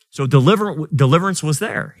 So deliverance was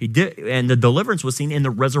there. He did, and the deliverance was seen in the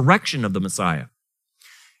resurrection of the Messiah.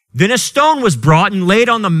 Then a stone was brought and laid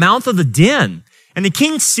on the mouth of the den, and the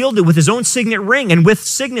king sealed it with his own signet ring and with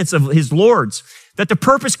signets of his lords, that the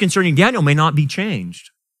purpose concerning Daniel may not be changed.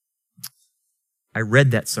 I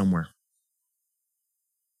read that somewhere.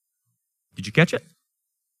 Did you catch it?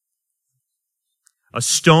 A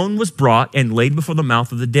stone was brought and laid before the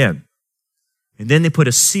mouth of the den. And then they put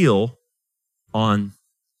a seal on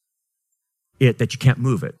it that you can't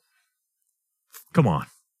move it. Come on.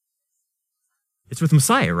 It's with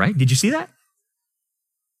Messiah, right? Did you see that?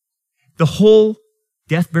 The whole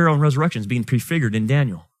death, burial, and resurrection is being prefigured in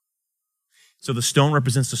Daniel. So the stone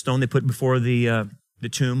represents the stone they put before the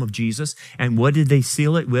tomb of Jesus. And what did they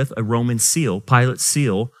seal it with? A Roman seal, Pilate's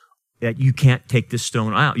seal, that you can't take this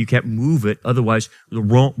stone out. You can't move it. Otherwise,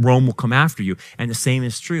 Rome will come after you. And the same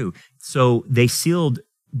is true. So they sealed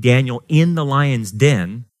Daniel in the lion's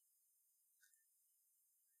den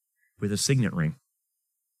with a signet ring.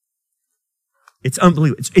 It's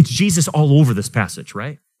unbelievable. It's Jesus all over this passage,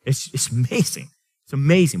 right? It's amazing. It's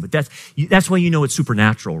amazing. But that's why you know it's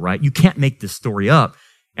supernatural, right? You can't make this story up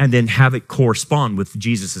and then have it correspond with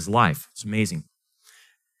Jesus' life. It's amazing.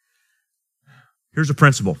 Here's a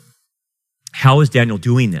principle. How is Daniel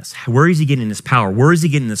doing this? Where is he getting this power? Where is he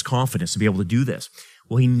getting this confidence to be able to do this?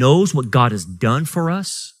 Well, he knows what God has done for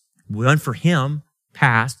us, done for him,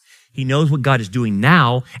 past. He knows what God is doing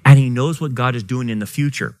now, and he knows what God is doing in the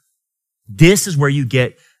future. This is where you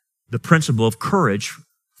get the principle of courage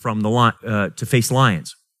from to face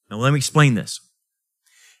lions. Now, let me explain this.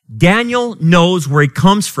 Daniel knows where he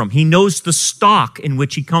comes from. He knows the stock in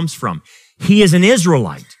which he comes from. He is an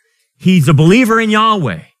Israelite. He's a believer in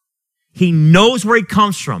Yahweh. He knows where he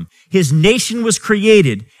comes from. His nation was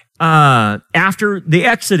created after the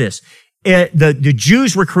Exodus. The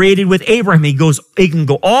Jews were created with Abraham. He can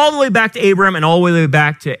go all the way back to Abraham and all the way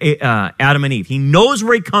back to Adam and Eve. He knows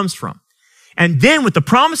where he comes from. And then with the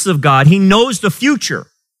promises of God, he knows the future.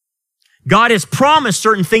 God has promised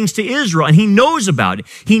certain things to Israel, and he knows about it.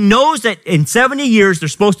 He knows that in 70 years, they're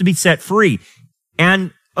supposed to be set free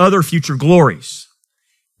and other future glories.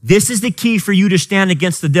 This is the key for you to stand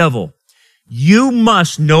against the devil. You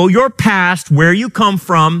must know your past, where you come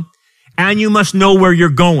from, and you must know where you're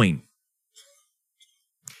going.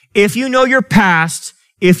 If you know your past,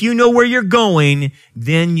 if you know where you're going,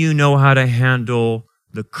 then you know how to handle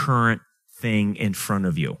the current thing in front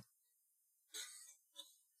of you.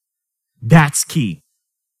 That's key.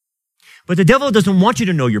 But the devil doesn't want you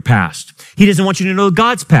to know your past. He doesn't want you to know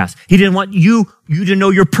God's past. He doesn't want you to know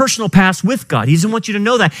your personal past with God. He doesn't want you to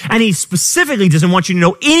know that. And he specifically doesn't want you to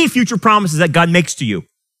know any future promises that God makes to you.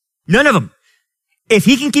 None of them. If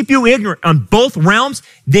he can keep you ignorant on both realms,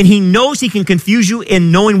 then he knows he can confuse you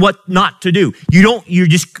in knowing what not to do. You're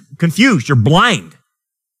just confused. You're blind.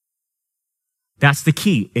 That's the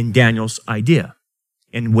key in Daniel's idea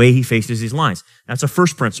and the way he faces these lions. That's a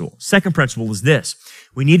first principle. Second principle is this.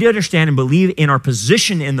 We need to understand and believe in our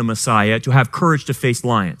position in the Messiah to have courage to face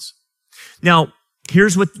lions. Now,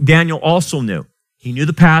 here's what Daniel also knew. He knew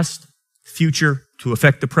the past, future to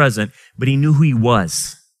affect the present, but he knew who he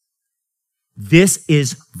was. This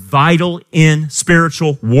is vital in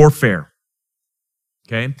spiritual warfare.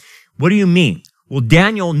 Okay? What do you mean? Well,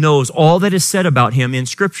 Daniel knows all that is said about him in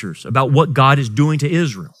scriptures, about what God is doing to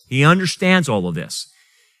Israel. He understands all of this.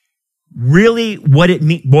 Really, what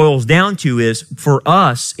it boils down to is, for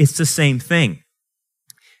us, it's the same thing.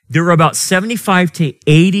 There are about 75 to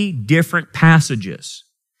 80 different passages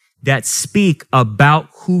that speak about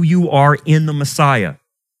who you are in the Messiah.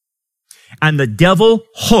 And the devil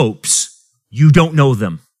hopes you don't know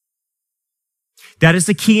them. That is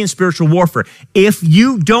the key in spiritual warfare. If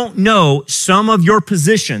you don't know some of your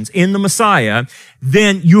positions in the Messiah,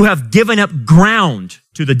 then you have given up ground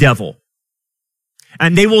to the devil.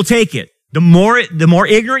 And they will take it. The more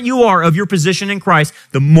ignorant you are of your position in Christ,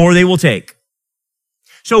 the more they will take.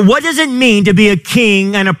 So what does it mean to be a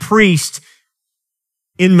king and a priest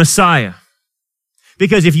in Messiah?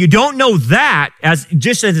 Because if you don't know that,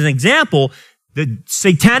 just as an example, the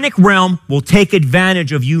satanic realm will take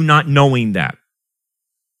advantage of you not knowing that.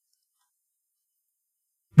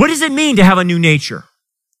 What does it mean to have a new nature?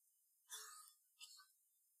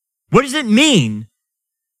 What does it mean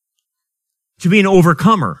to be an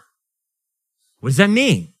overcomer? What does that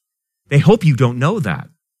mean? They hope you don't know that.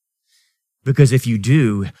 Because if you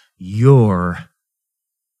do, you're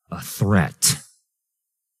a threat.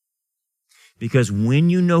 Because when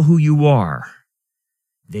you know who you are,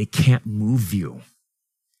 they can't move you.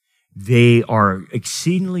 They are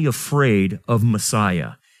exceedingly afraid of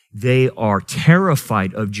Messiah. They are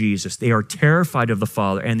terrified of Jesus. They are terrified of the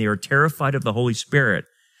Father, and they are terrified of the Holy Spirit.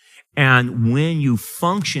 And when you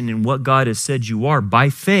function in what God has said you are by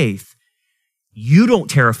faith, you don't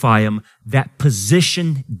terrify them. That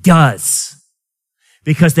position does.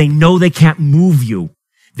 Because they know they can't move you.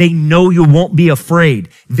 They know you won't be afraid.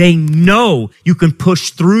 They know you can push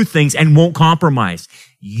through things and won't compromise.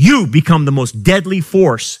 You become the most deadly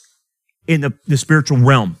force in the spiritual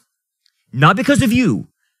realm. Not because of you,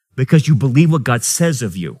 because you believe what God says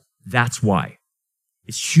of you. That's why.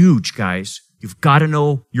 It's huge, guys. You've got to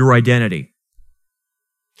know your identity.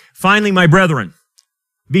 Finally, my brethren,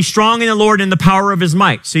 be strong in the Lord and the power of his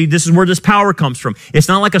might. See, this is where this power comes from. It's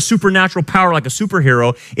not like a supernatural power like a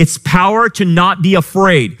superhero. It's power to not be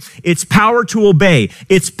afraid. It's power to obey.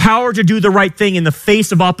 It's power to do the right thing in the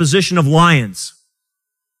face of opposition of lions.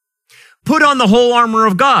 Put on the whole armor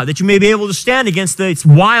of God that you may be able to stand against the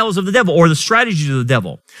wiles of the devil or the strategies of the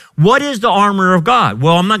devil. What is the armor of God?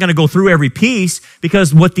 Well, I'm not going to go through every piece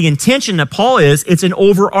because what the intention that Paul is, it's an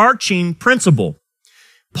overarching principle.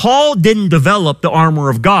 Paul didn't develop the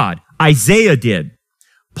armor of God. Isaiah did.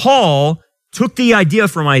 Paul took the idea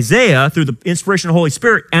from Isaiah through the inspiration of the Holy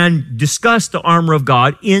Spirit and discussed the armor of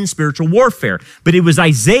God in spiritual warfare. But it was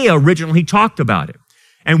Isaiah originally talked about it.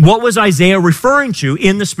 And what was Isaiah referring to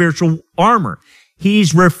in the spiritual armor?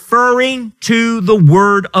 He's referring to the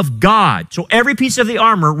Word of God. So every piece of the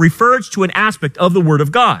armor refers to an aspect of the Word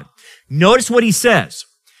of God. Notice what he says,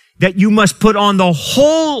 that you must put on the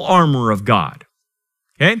whole armor of God.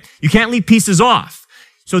 Okay? You can't leave pieces off.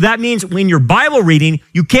 So that means when you're Bible reading,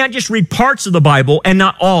 you can't just read parts of the Bible and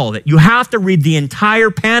not all of it. You have to read the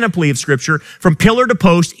entire panoply of Scripture from pillar to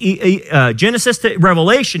post, Genesis to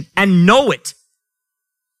Revelation, and know it.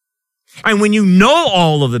 And when you know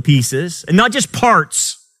all of the pieces, and not just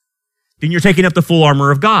parts, then you're taking up the full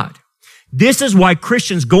armor of God. This is why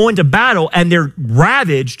Christians go into battle and they're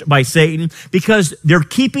ravaged by Satan because they're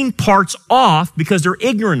keeping parts off because they're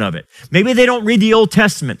ignorant of it. Maybe they don't read the Old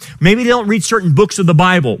Testament. Maybe they don't read certain books of the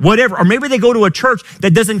Bible, whatever. Or maybe they go to a church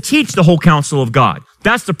that doesn't teach the whole counsel of God.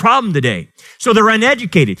 That's the problem today. So they're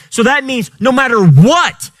uneducated. So that means no matter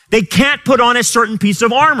what, they can't put on a certain piece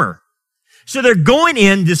of armor. So they're going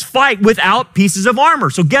in this fight without pieces of armor.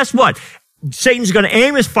 So guess what? Satan's going to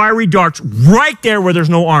aim his fiery darts right there where there's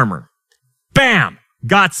no armor. Bam!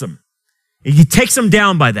 Got some. He takes them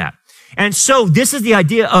down by that. And so this is the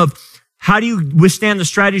idea of how do you withstand the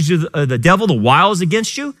strategies of the devil, the wiles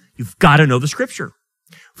against you? You've got to know the Scripture.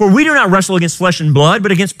 For we do not wrestle against flesh and blood,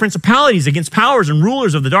 but against principalities, against powers and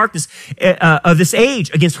rulers of the darkness of this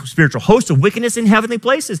age, against spiritual hosts of wickedness in heavenly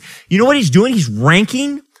places. You know what he's doing? He's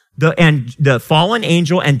ranking the fallen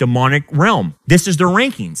angel and demonic realm. This is their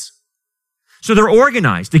rankings. So they're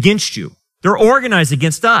organized against you. They're organized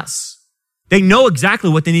against us. They know exactly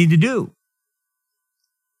what they need to do.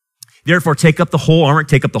 Therefore, take up the whole armor,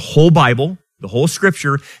 take up the whole Bible, the whole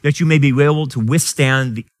Scripture, that you may be able to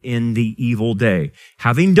withstand in the evil day,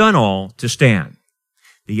 having done all to stand.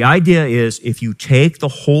 The idea is if you take the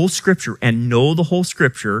whole Scripture and know the whole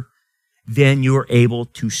Scripture, then you are able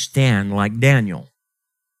to stand like Daniel.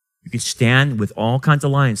 You can stand with all kinds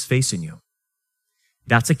of lions facing you.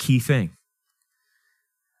 That's a key thing.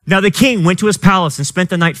 Now the king went to his palace and spent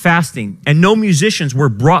the night fasting, and no musicians were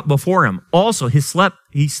brought before him. Also, his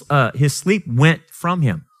sleep went from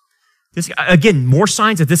him. This, again, more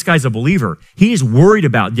signs that this guy's a believer. He's worried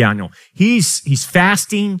about Daniel. He's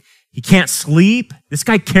fasting. He can't sleep. This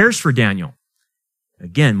guy cares for Daniel.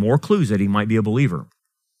 Again, more clues that he might be a believer.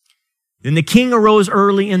 Then the king arose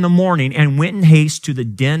early in the morning and went in haste to the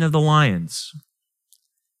den of the lions.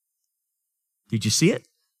 Did you see it?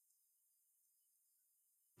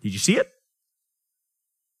 Did you see it?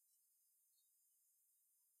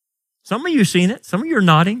 Some of you have seen it. Some of you are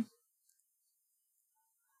nodding.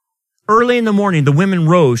 Early in the morning, the women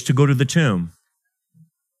rose to go to the tomb.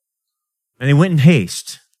 And they went in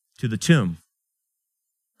haste to the tomb.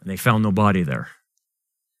 And they found no body there.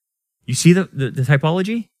 You see the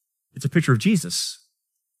typology? It's a picture of Jesus.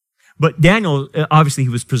 But Daniel, obviously, he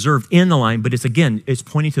was preserved in the lion, but it's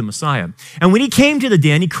pointing to the Messiah. And when he came to the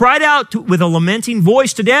den, he cried out with a lamenting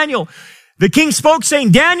voice to Daniel. The king spoke,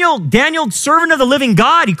 saying, Daniel, servant of the living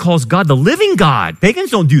God. He calls God the living God. Pagans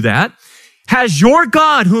don't do that. Has your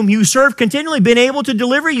God, whom you serve continually, been able to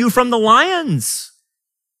deliver you from the lions?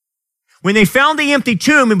 When they found the empty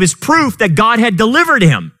tomb, it was proof that God had delivered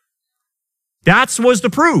him. That was the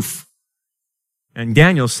proof. And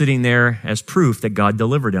Daniel sitting there as proof that God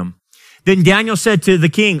delivered him. Then Daniel said to the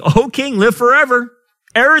king, "Oh, king, live forever.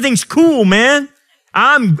 Everything's cool, man.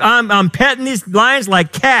 I'm petting these lions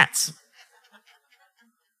like cats."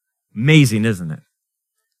 Amazing, isn't it?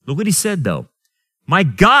 Look what he said, though. My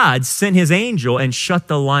God sent his angel and shut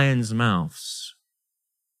the lions' mouths.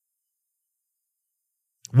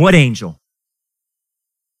 What angel?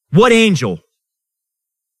 What angel?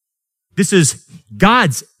 This is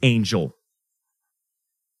God's angel.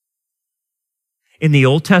 In the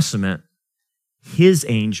Old Testament, his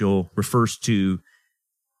angel refers to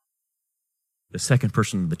the second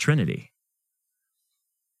person of the Trinity.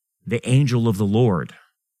 The angel of the Lord.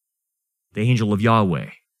 The angel of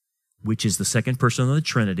Yahweh, which is the second person of the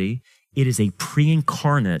Trinity. It is a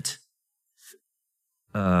pre-incarnate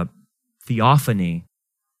theophany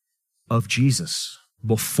of Jesus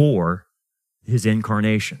before his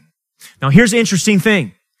incarnation. Now, here's the interesting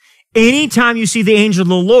thing. Anytime you see the angel of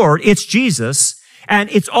the Lord, it's Jesus, and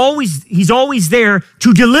he's always there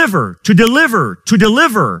to deliver.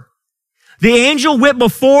 The angel went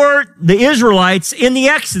before the Israelites in the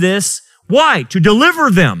Exodus. Why? To deliver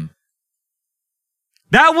them.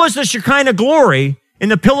 That was the Shekinah glory in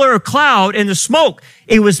the pillar of cloud and the smoke.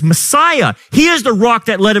 It was Messiah. He is the rock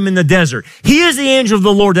that led him in the desert. He is the angel of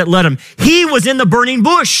the Lord that led him. He was in the burning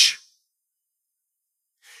bush.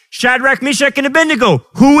 Shadrach, Meshach, and Abednego.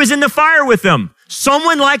 Who was in the fire with them?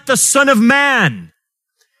 Someone like the Son of Man.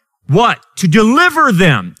 What? To deliver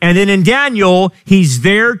them. And then in Daniel, he's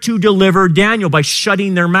there to deliver Daniel by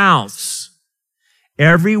shutting their mouths.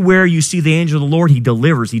 Everywhere you see the angel of the Lord, he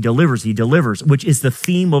delivers, which is the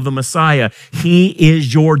theme of the Messiah. He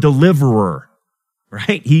is your deliverer,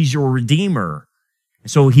 right? He's your redeemer. And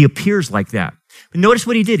so he appears like that. But notice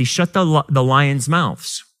what he did. He shut the lions'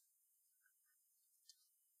 mouths.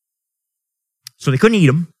 So they couldn't eat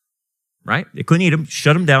them, right? They couldn't eat them,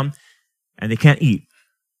 shut them down, and they can't eat.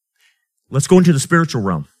 Let's go into the spiritual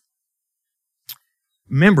realm.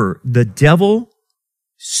 Remember, the devil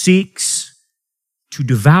seeks to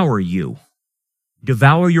devour you,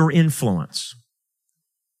 devour your influence.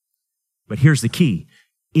 But here's the key.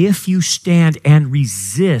 If you stand and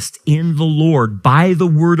resist in the Lord by the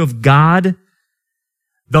word of God,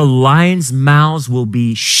 the lions' mouths will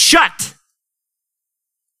be shut.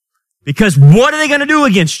 Because what are they going to do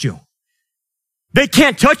against you? They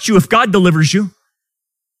can't touch you if God delivers you.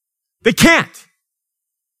 They can't.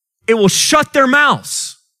 It will shut their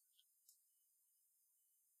mouths.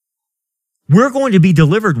 We're going to be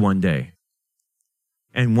delivered one day.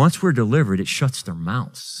 And once we're delivered, it shuts their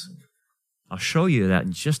mouths. I'll show you that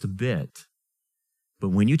in just a bit. But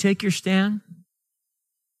when you take your stand,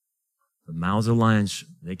 the mouths of lions,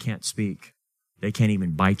 they can't speak. They can't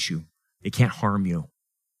even bite you. They can't harm you.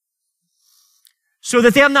 So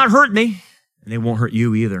that they have not hurt me, and they won't hurt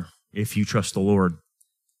you either if you trust the Lord.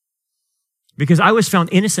 Because I was found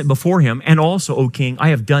innocent before him, and also, O king, I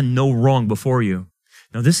have done no wrong before you.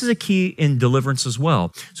 Now, this is a key in deliverance as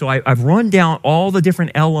well. So I've run down all the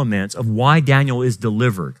different elements of why Daniel is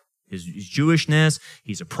delivered. His Jewishness,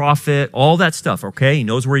 he's a prophet, all that stuff, okay? He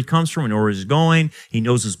knows where he comes from and where he's going. He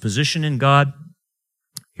knows his position in God.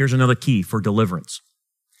 Here's another key for deliverance.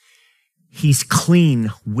 He's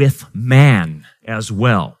clean with man as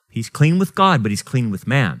well. He's clean with God, but he's clean with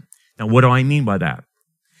man. Now, what do I mean by that?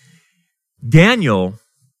 Daniel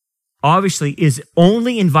obviously is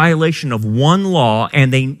only in violation of one law,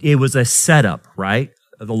 and it was a setup, right?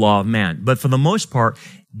 the law of man. But for the most part,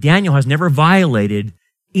 Daniel has never violated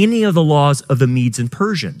any of the laws of the Medes and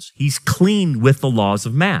Persians. He's clean with the laws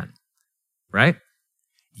of man, right?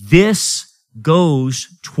 This goes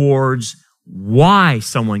towards why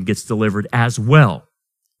someone gets delivered as well.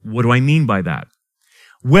 What do I mean by that?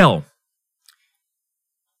 Well,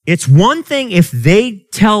 it's one thing if they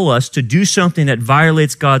tell us to do something that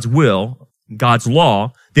violates God's will, God's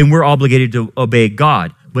law, then we're obligated to obey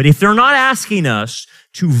God. But if they're not asking us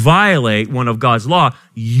to violate one of God's law,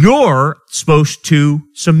 you're supposed to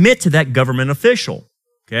submit to that government official.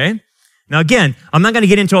 Okay? Now again, I'm not going to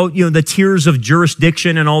get into the tiers of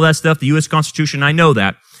jurisdiction and all that stuff, the U.S. Constitution, I know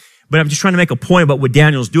that. But I'm just trying to make a point about what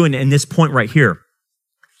Daniel's doing in this point right here.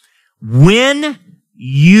 When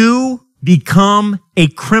you become a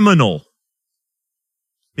criminal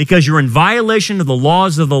because you're in violation of the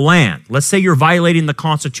laws of the land, let's say you're violating the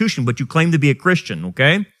Constitution, but you claim to be a Christian,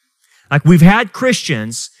 okay? Like we've had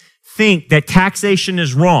Christians think that taxation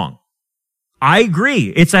is wrong. I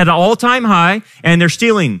agree. It's at an all-time high and they're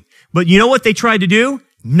stealing. But you know what they tried to do?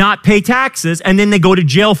 Not pay taxes, and then they go to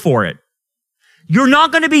jail for it. You're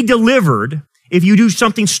not going to be delivered if you do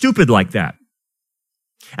something stupid like that.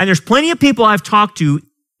 And there's plenty of people I've talked to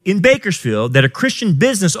in Bakersfield that are Christian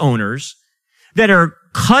business owners that are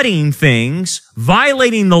cutting things,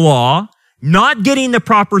 violating the law, not getting the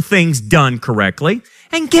proper things done correctly.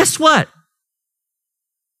 And guess what?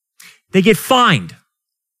 They get fined.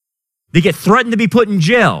 They get threatened to be put in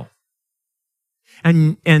jail.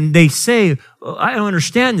 And they say, I don't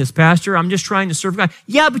understand this, Pastor. I'm just trying to serve God.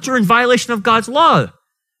 Yeah, but you're in violation of God's law.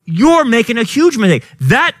 You're making a huge mistake.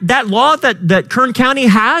 That law that Kern County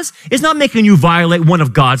has is not making you violate one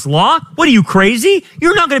of God's law. What are you, crazy?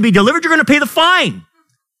 You're not going to be delivered. You're going to pay the fine.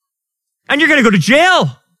 And you're going to go to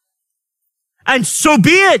jail. And so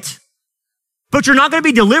be it. But you're not going to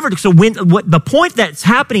be delivered. So the point that's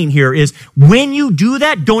happening here is when you do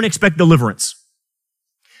that, don't expect deliverance.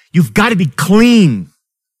 You've got to be clean.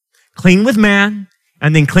 Clean with man,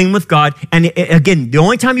 and then clean with God. And again, the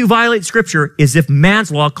only time you violate Scripture is if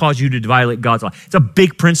man's law caused you to violate God's law. It's a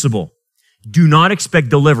big principle. Do not expect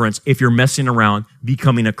deliverance if you're messing around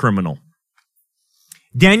becoming a criminal.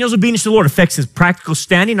 Daniel's obedience to the Lord affects his practical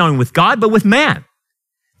standing not only with God, but with man.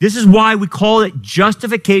 This is why we call it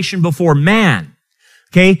justification before man.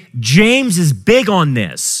 Okay? James is big on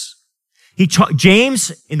this.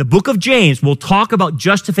 James, in the book of James, will talk about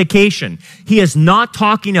justification. He is not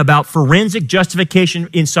talking about forensic justification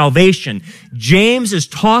in salvation. James is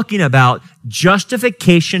talking about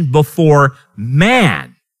justification before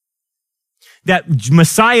man. That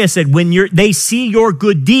Messiah said, when they see your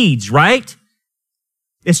good deeds, right?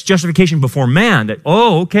 It's justification before man. That,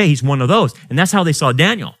 oh, okay, he's one of those. And that's how they saw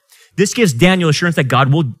Daniel. This gives Daniel assurance that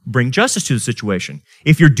God will bring justice to the situation.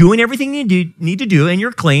 If you're doing everything you need to do and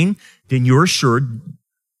you're clean, then you're assured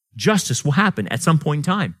justice will happen at some point in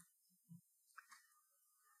time.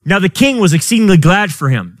 Now the king was exceedingly glad for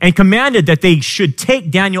him and commanded that they should take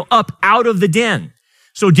Daniel up out of the den.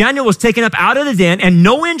 So Daniel was taken up out of the den and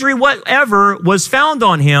no injury whatever was found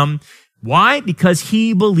on him. Why? Because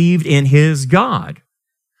he believed in his God.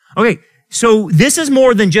 Okay. So this is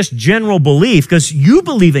more than just general belief, because you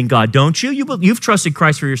believe in God, don't you? You've trusted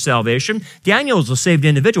Christ for your salvation. Daniel is a saved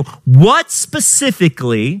individual. What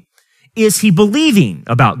specifically is he believing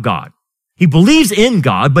about God? He believes in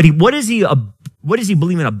God, but what is he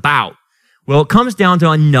believing about? Well, it comes down to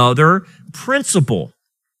another principle.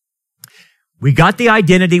 We got the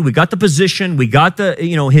identity, we got the position, we got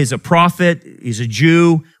he's a prophet, he's a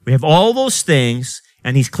Jew. We have all those things,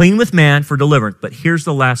 and he's clean with man for deliverance. But here's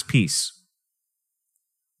the last piece.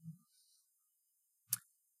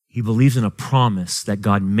 He believes in a promise that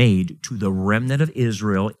God made to the remnant of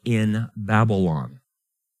Israel in Babylon.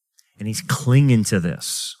 And he's clinging to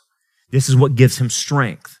this. This is what gives him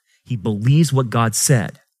strength. He believes what God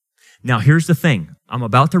said. Now, here's the thing. I'm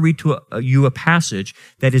about to read to you a passage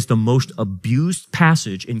that is the most abused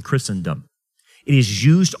passage in Christendom. It is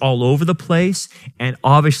used all over the place. And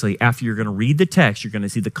obviously, after you're going to read the text, you're going to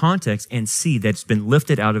see the context and see that it's been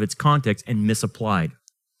lifted out of its context and misapplied.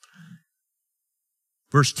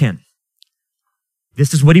 Verse 10.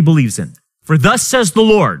 This is what he believes in. For thus says the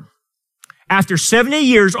Lord, after 70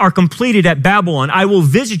 years are completed at Babylon, I will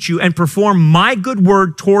visit you and perform my good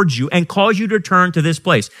word towards you and cause you to return to this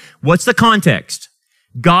place. What's the context?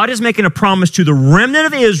 God is making a promise to the remnant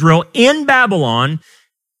of Israel in Babylon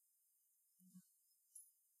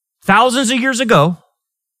thousands of years ago.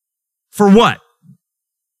 For what?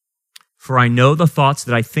 For I know the thoughts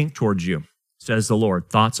that I think towards you, says the Lord,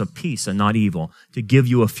 thoughts of peace and not evil, to give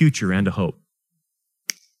you a future and a hope.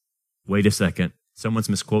 Wait a second. Someone's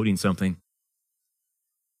misquoting something.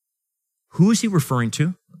 Who is he referring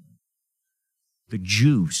to? The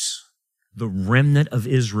Jews, the remnant of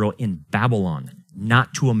Israel in Babylon,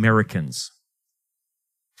 not to Americans.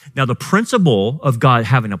 Now, the principle of God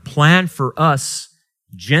having a plan for us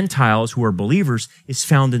Gentiles who are believers is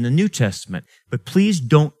found in the New Testament. But please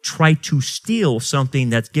don't try to steal something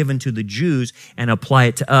that's given to the Jews and apply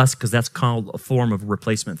it to us, because that's called a form of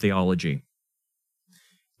replacement theology.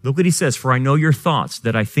 Look what he says, for I know your thoughts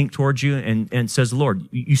that I think towards you, and says the Lord.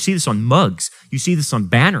 You see this on mugs. You see this on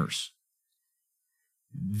banners.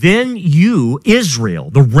 Then you, Israel,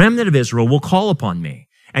 the remnant of Israel, will call upon me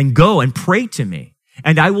and go and pray to me,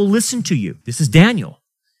 and I will listen to you. This is Daniel.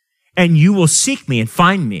 And you will seek me and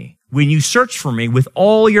find me when you search for me with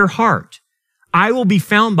all your heart. I will be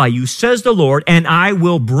found by you, says the Lord, and I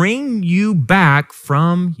will bring you back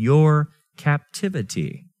from your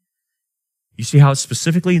captivity. You see how it's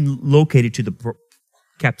specifically located to the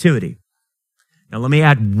captivity. Now let me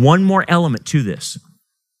add one more element to this.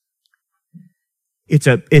 It's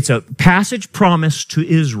a passage promise to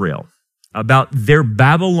Israel about their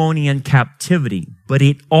Babylonian captivity, but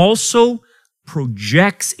it also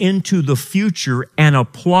projects into the future and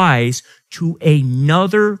applies to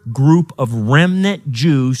another group of remnant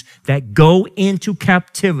Jews that go into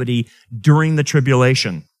captivity during the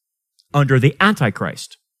tribulation under the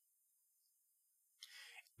Antichrist.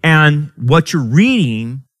 And what you're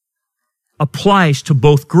reading applies to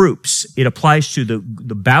both groups. It applies to the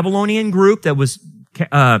Babylonian group that was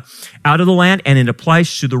out of the land, and it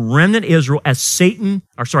applies to the remnant Israel as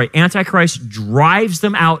Antichrist drives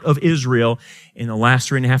them out of Israel in the last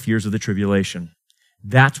 3.5 years of the tribulation.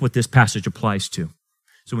 That's what this passage applies to.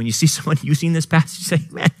 So when you see someone using this passage, you say,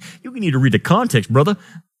 man, you need to read the context, brother.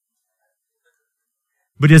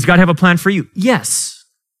 But does God have a plan for you? Yes.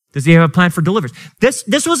 Does he have a plan for deliverance?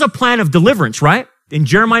 This was a plan of deliverance, right? In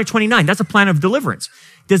Jeremiah 29, that's a plan of deliverance.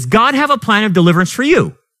 Does God have a plan of deliverance for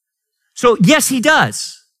you? So yes, he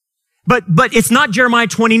does. But it's not Jeremiah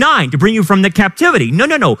 29 to bring you from the captivity.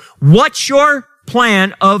 No. What's your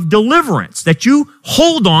plan of deliverance that you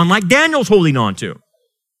hold on like Daniel's holding on to?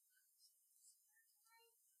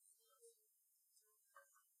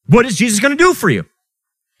 What is Jesus going to do for you?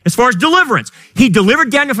 As far as deliverance, he delivered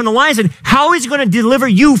Daniel from the lions, and how is he going to deliver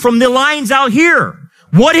you from the lions out here?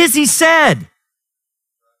 What has he said?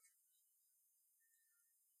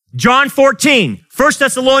 John 14, 1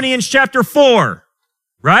 Thessalonians chapter 4,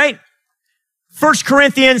 right? 1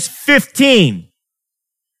 Corinthians 15,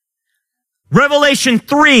 Revelation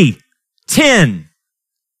 3, 10,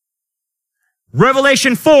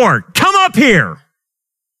 Revelation 4, come up here.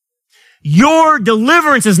 Your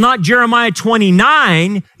deliverance is not Jeremiah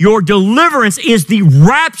 29. Your deliverance is the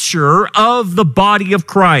rapture of the body of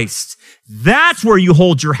Christ. That's where you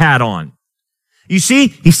hold your hat on. You see,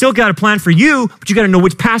 he's still got a plan for you, but you got to know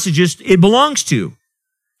which passages it belongs to.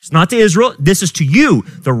 It's not to Israel. This is to you.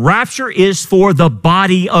 The rapture is for the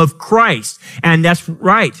body of Christ. And that's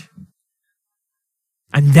right.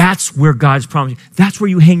 And that's where God's promising. That's where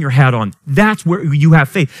you hang your hat on. That's where you have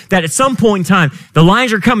faith. That at some point in time, the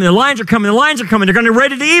lions are coming, the lions are coming, the lions are coming. They're going to be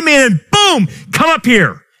ready to eat me, and then boom, come up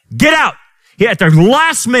here. Get out. At the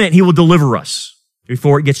last minute, he will deliver us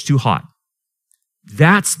before it gets too hot.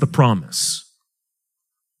 That's the promise.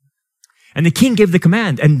 And the king gave the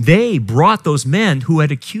command, and they brought those men who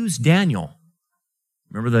had accused Daniel.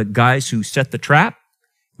 Remember the guys who set the trap?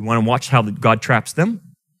 You want to watch how God traps them?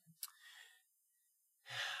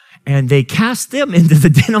 And they cast them into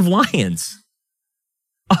the den of lions.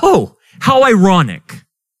 Oh, how ironic.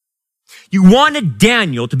 You wanted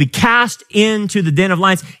Daniel to be cast into the den of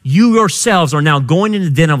lions. You yourselves are now going into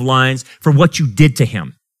the den of lions for what you did to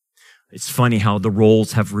him. It's funny how the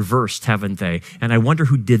roles have reversed, haven't they? And I wonder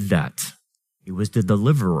who did that. It was the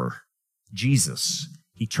deliverer, Jesus.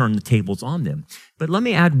 He turned the tables on them. But let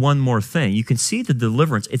me add one more thing. You can see the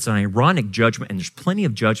deliverance. It's an ironic judgment, and there's plenty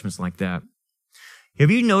of judgments like that. Have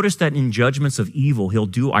you noticed that in judgments of evil, he'll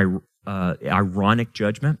do ironic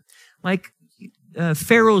judgment? Like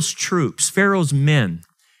Pharaoh's troops, Pharaoh's men.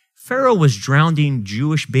 Pharaoh was drowning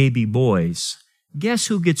Jewish baby boys. Guess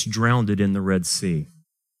who gets drowned in the Red Sea?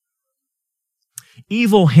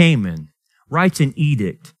 Evil Haman writes an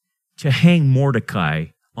edict to hang Mordecai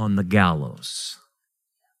on the gallows.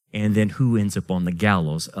 And then who ends up on the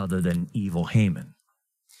gallows other than evil Haman?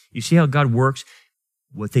 You see how God works?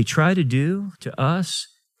 What they try to do to us,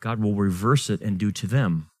 God will reverse it and do to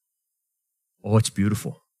them. Oh, it's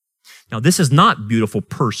beautiful. Now, this is not beautiful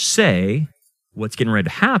per se, what's getting ready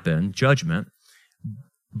to happen, judgment,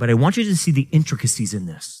 but I want you to see the intricacies in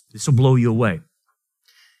this. This will blow you away.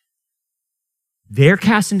 They're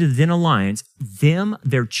cast into the den of lions, them,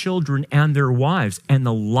 their children, and their wives. And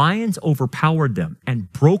the lions overpowered them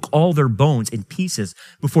and broke all their bones in pieces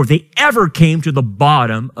before they ever came to the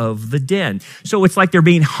bottom of the den. So it's like they're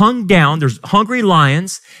being hung down. There's hungry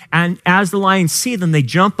lions. And as the lions see them, they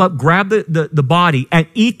jump up, grab the body, and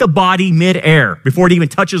eat the body midair before it even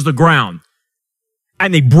touches the ground.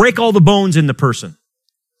 And they break all the bones in the person.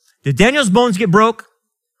 Did Daniel's bones get broke?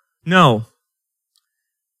 No.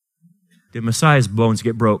 Did Messiah's bones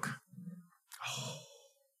get broke? Oh,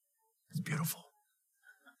 that's beautiful.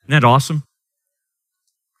 Isn't that awesome?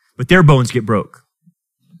 But their bones get broke.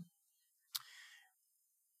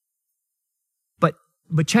 But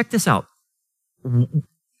check this out.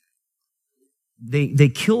 They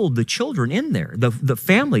killed the children in there. The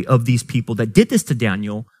family of these people that did this to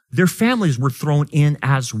Daniel, their families were thrown in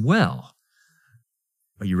as well.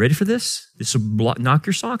 Are you ready for this? This will knock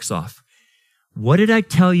your socks off. What did I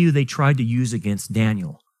tell you they tried to use against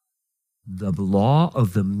Daniel? The law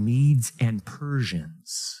of the Medes and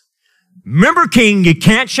Persians. Remember, king, you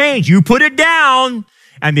can't change. You put it down.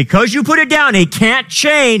 And because you put it down, it can't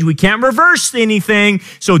change. We can't reverse anything.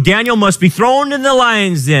 So Daniel must be thrown in the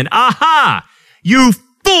lion's den. Aha! You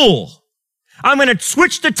fool! I'm going to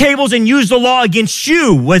switch the tables and use the law against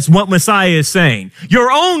you, was what Messiah is saying.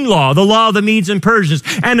 Your own law, the law of the Medes and Persians.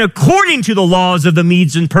 And according to the laws of the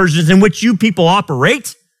Medes and Persians in which you people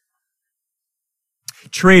operate,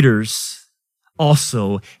 traitors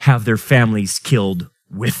also have their families killed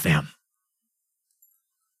with them.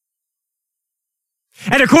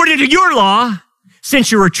 And according to your law,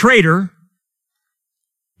 since you're a traitor,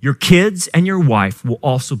 your kids and your wife will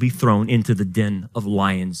also be thrown into the den of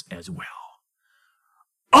lions as well.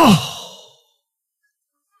 Oh,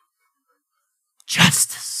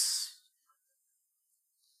 justice.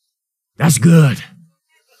 That's good.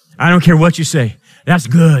 I don't care what you say. That's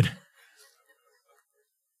good.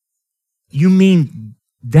 You mean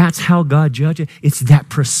that's how God judges? It's that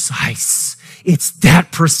precise. It's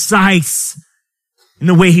that precise in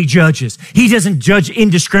the way he judges. He doesn't judge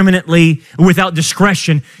indiscriminately without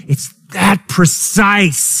discretion. It's that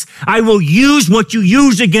precise. I will use what you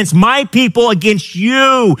use against my people, against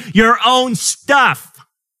you, your own stuff,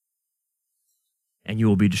 and you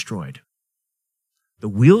will be destroyed. The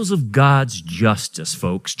wheels of God's justice,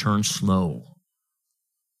 folks, turn slow,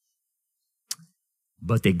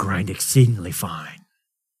 but they grind exceedingly fine.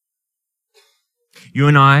 You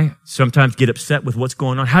and I sometimes get upset with what's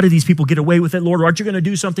going on. How do these people get away with it, Lord? Aren't you going to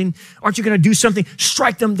do something? Aren't you going to do something?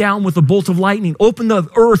 Strike them down with a bolt of lightning. Open the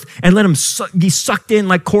earth and let them be sucked in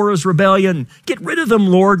like Korah's rebellion. Get rid of them,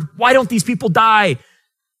 Lord. Why don't these people die?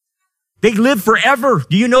 They live forever.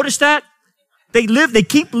 Do you notice that? They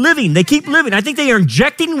keep living. I think they are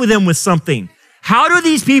injecting them with something. How do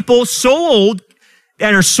these people so old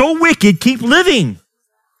and are so wicked keep living?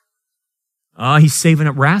 He's saving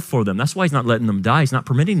up wrath for them. That's why he's not letting them die. He's not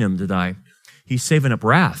permitting them to die. He's saving up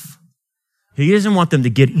wrath. He doesn't want them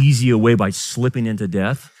to get easy away by slipping into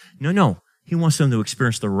death. No. He wants them to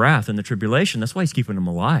experience the wrath and the tribulation. That's why he's keeping them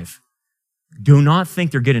alive. Do not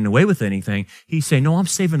think they're getting away with anything. He's saying, no, I'm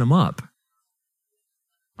saving them up.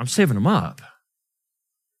 I'm saving them up.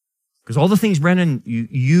 Because all the things, Brandon,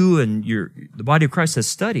 you and the body of Christ has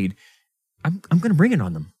studied, I'm going to bring it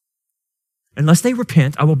on them. Unless they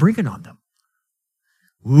repent, I will bring it on them.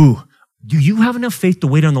 Ooh, do you have enough faith to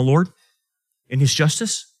wait on the Lord in his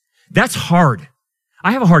justice? That's hard.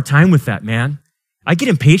 I have a hard time with that, man. I get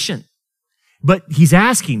impatient. But he's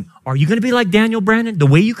asking, are you going to be like Daniel, Brandon? The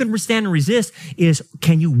way you can stand and resist is,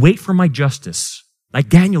 can you wait for my justice? Like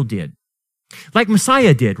Daniel did. Like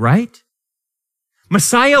Messiah did, right?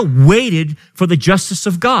 Messiah waited for the justice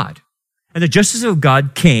of God. And the justice of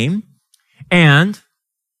God came, and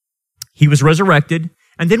he was resurrected.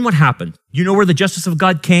 And then what happened? You know where the justice of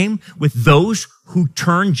God came? With those who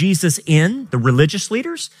turned Jesus in, the religious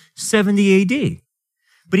leaders? 70 AD.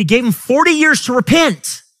 But he gave them 40 years to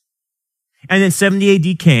repent. And then 70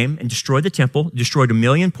 AD came and destroyed the temple, destroyed 1.2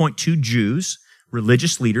 million Jews,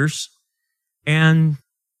 religious leaders, and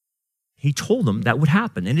he told them that would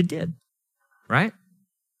happen, and it did, right?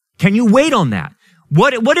 Can you wait on that?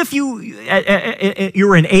 What if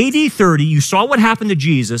you're in AD 30, you saw what happened to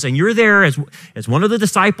Jesus, and you're there as one of the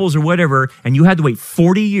disciples or whatever, and you had to wait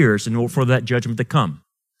 40 years in order for that judgment to come?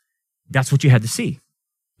 That's what you had to see.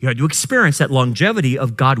 You had to experience that longevity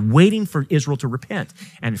of God waiting for Israel to repent.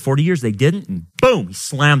 And in 40 years, they didn't, and boom, he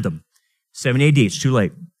slammed them. 70 AD, it's too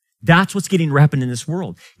late. That's what's getting to happen in this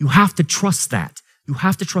world. You have to trust that. You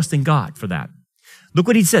have to trust in God for that. Look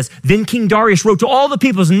what he says. Then King Darius wrote to all the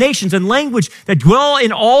peoples and nations and language that dwell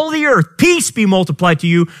in all the earth. Peace be multiplied to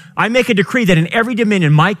you. I make a decree that in every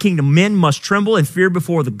dominion, my kingdom, men must tremble and fear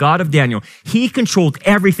before the God of Daniel. He controlled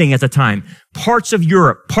everything at the time. Parts of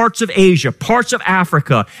Europe, parts of Asia, parts of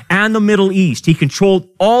Africa, and the Middle East. He controlled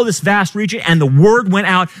all this vast region, and the word went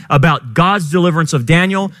out about God's deliverance of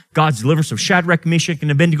Daniel, God's deliverance of Shadrach, Meshach, and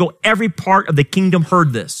Abednego. Every part of the kingdom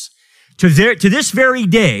heard this. To this very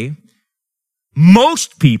day,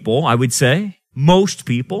 most people, I would say, most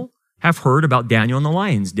people have heard about Daniel in the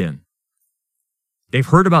lion's den. They've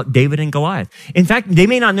heard about David and Goliath. In fact, they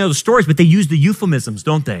may not know the stories, but they use the euphemisms,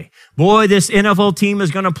 don't they? Boy, this NFL team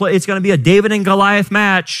is going to play, it's going to be a David and Goliath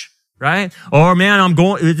match, right? Or man,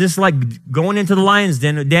 this is like going into the lion's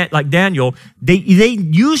den, like Daniel. They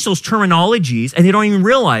use those terminologies and they don't even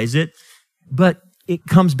realize it, but it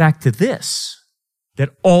comes back to this,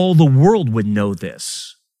 that all the world would know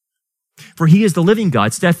this. For he is the living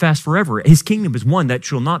God, steadfast forever. His kingdom is one that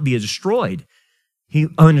shall not be destroyed. He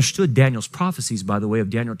understood Daniel's prophecies, by the way,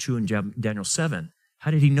 of Daniel 2 and Daniel 7.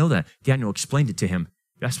 How did he know that? Daniel explained it to him.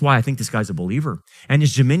 That's why I think this guy's a believer. And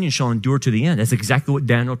his dominion shall endure to the end. That's exactly what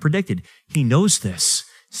Daniel predicted. He knows this.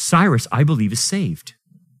 Cyrus, I believe, is saved.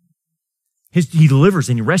 He delivers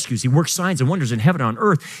and he rescues. He works signs and wonders in heaven and on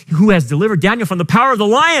earth. Who has delivered Daniel from the power of the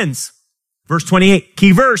lions? Verse 28,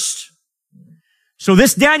 key verse. So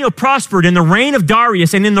this Daniel prospered in the reign of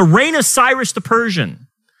Darius and in the reign of Cyrus the Persian.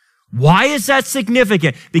 Why is that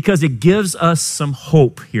significant? Because it gives us some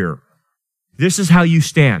hope here. This is how you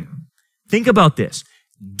stand. Think about this.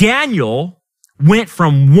 Daniel went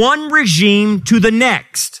from one regime to the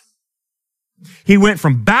next. He went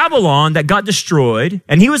from Babylon that got destroyed,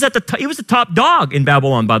 and he was the top dog in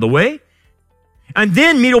Babylon, by the way. And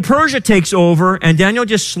then Medo-Persia takes over, and Daniel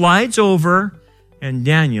just slides over, and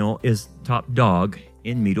Daniel is top dog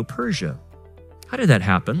in Medo-Persia. How did that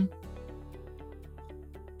happen?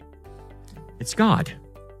 It's God.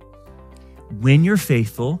 When you're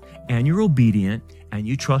faithful and you're obedient and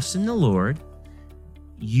you trust in the Lord,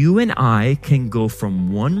 you and I can go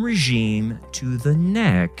from one regime to the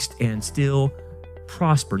next and still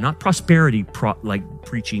prosper. Not prosperity like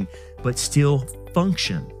preaching, but still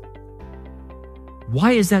function.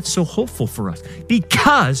 Why is that so hopeful for us?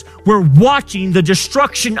 Because we're watching the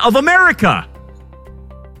destruction of America.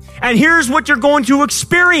 And here's what you're going to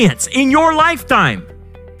experience in your lifetime.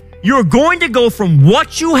 You're going to go from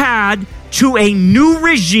what you had to a new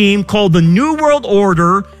regime called the New World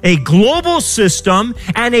Order, a global system,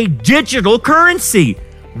 and a digital currency.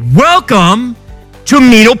 Welcome to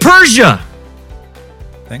Medo-Persia.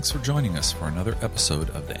 Thanks for joining us for another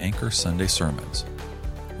episode of the Anchor Sunday Sermons.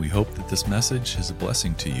 We hope that this message is a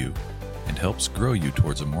blessing to you and helps grow you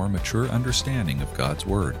towards a more mature understanding of God's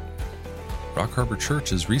Word. Rock Harbor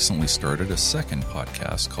Church has recently started a second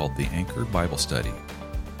podcast called the Anchor Bible Study.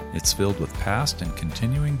 It's filled with past and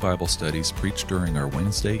continuing Bible studies preached during our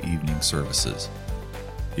Wednesday evening services.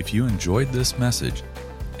 If you enjoyed this message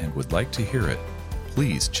and would like to hear it,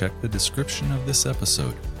 please check the description of this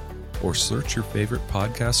episode or search your favorite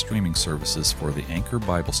podcast streaming services for the Anchor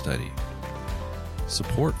Bible Study.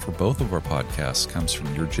 Support for both of our podcasts comes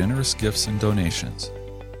from your generous gifts and donations.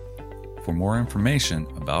 For more information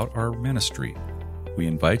about our ministry, we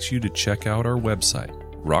invite you to check out our website,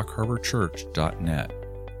 rockharborchurch.net.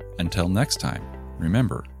 Until next time,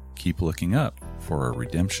 remember, keep looking up, for our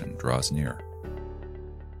redemption draws near.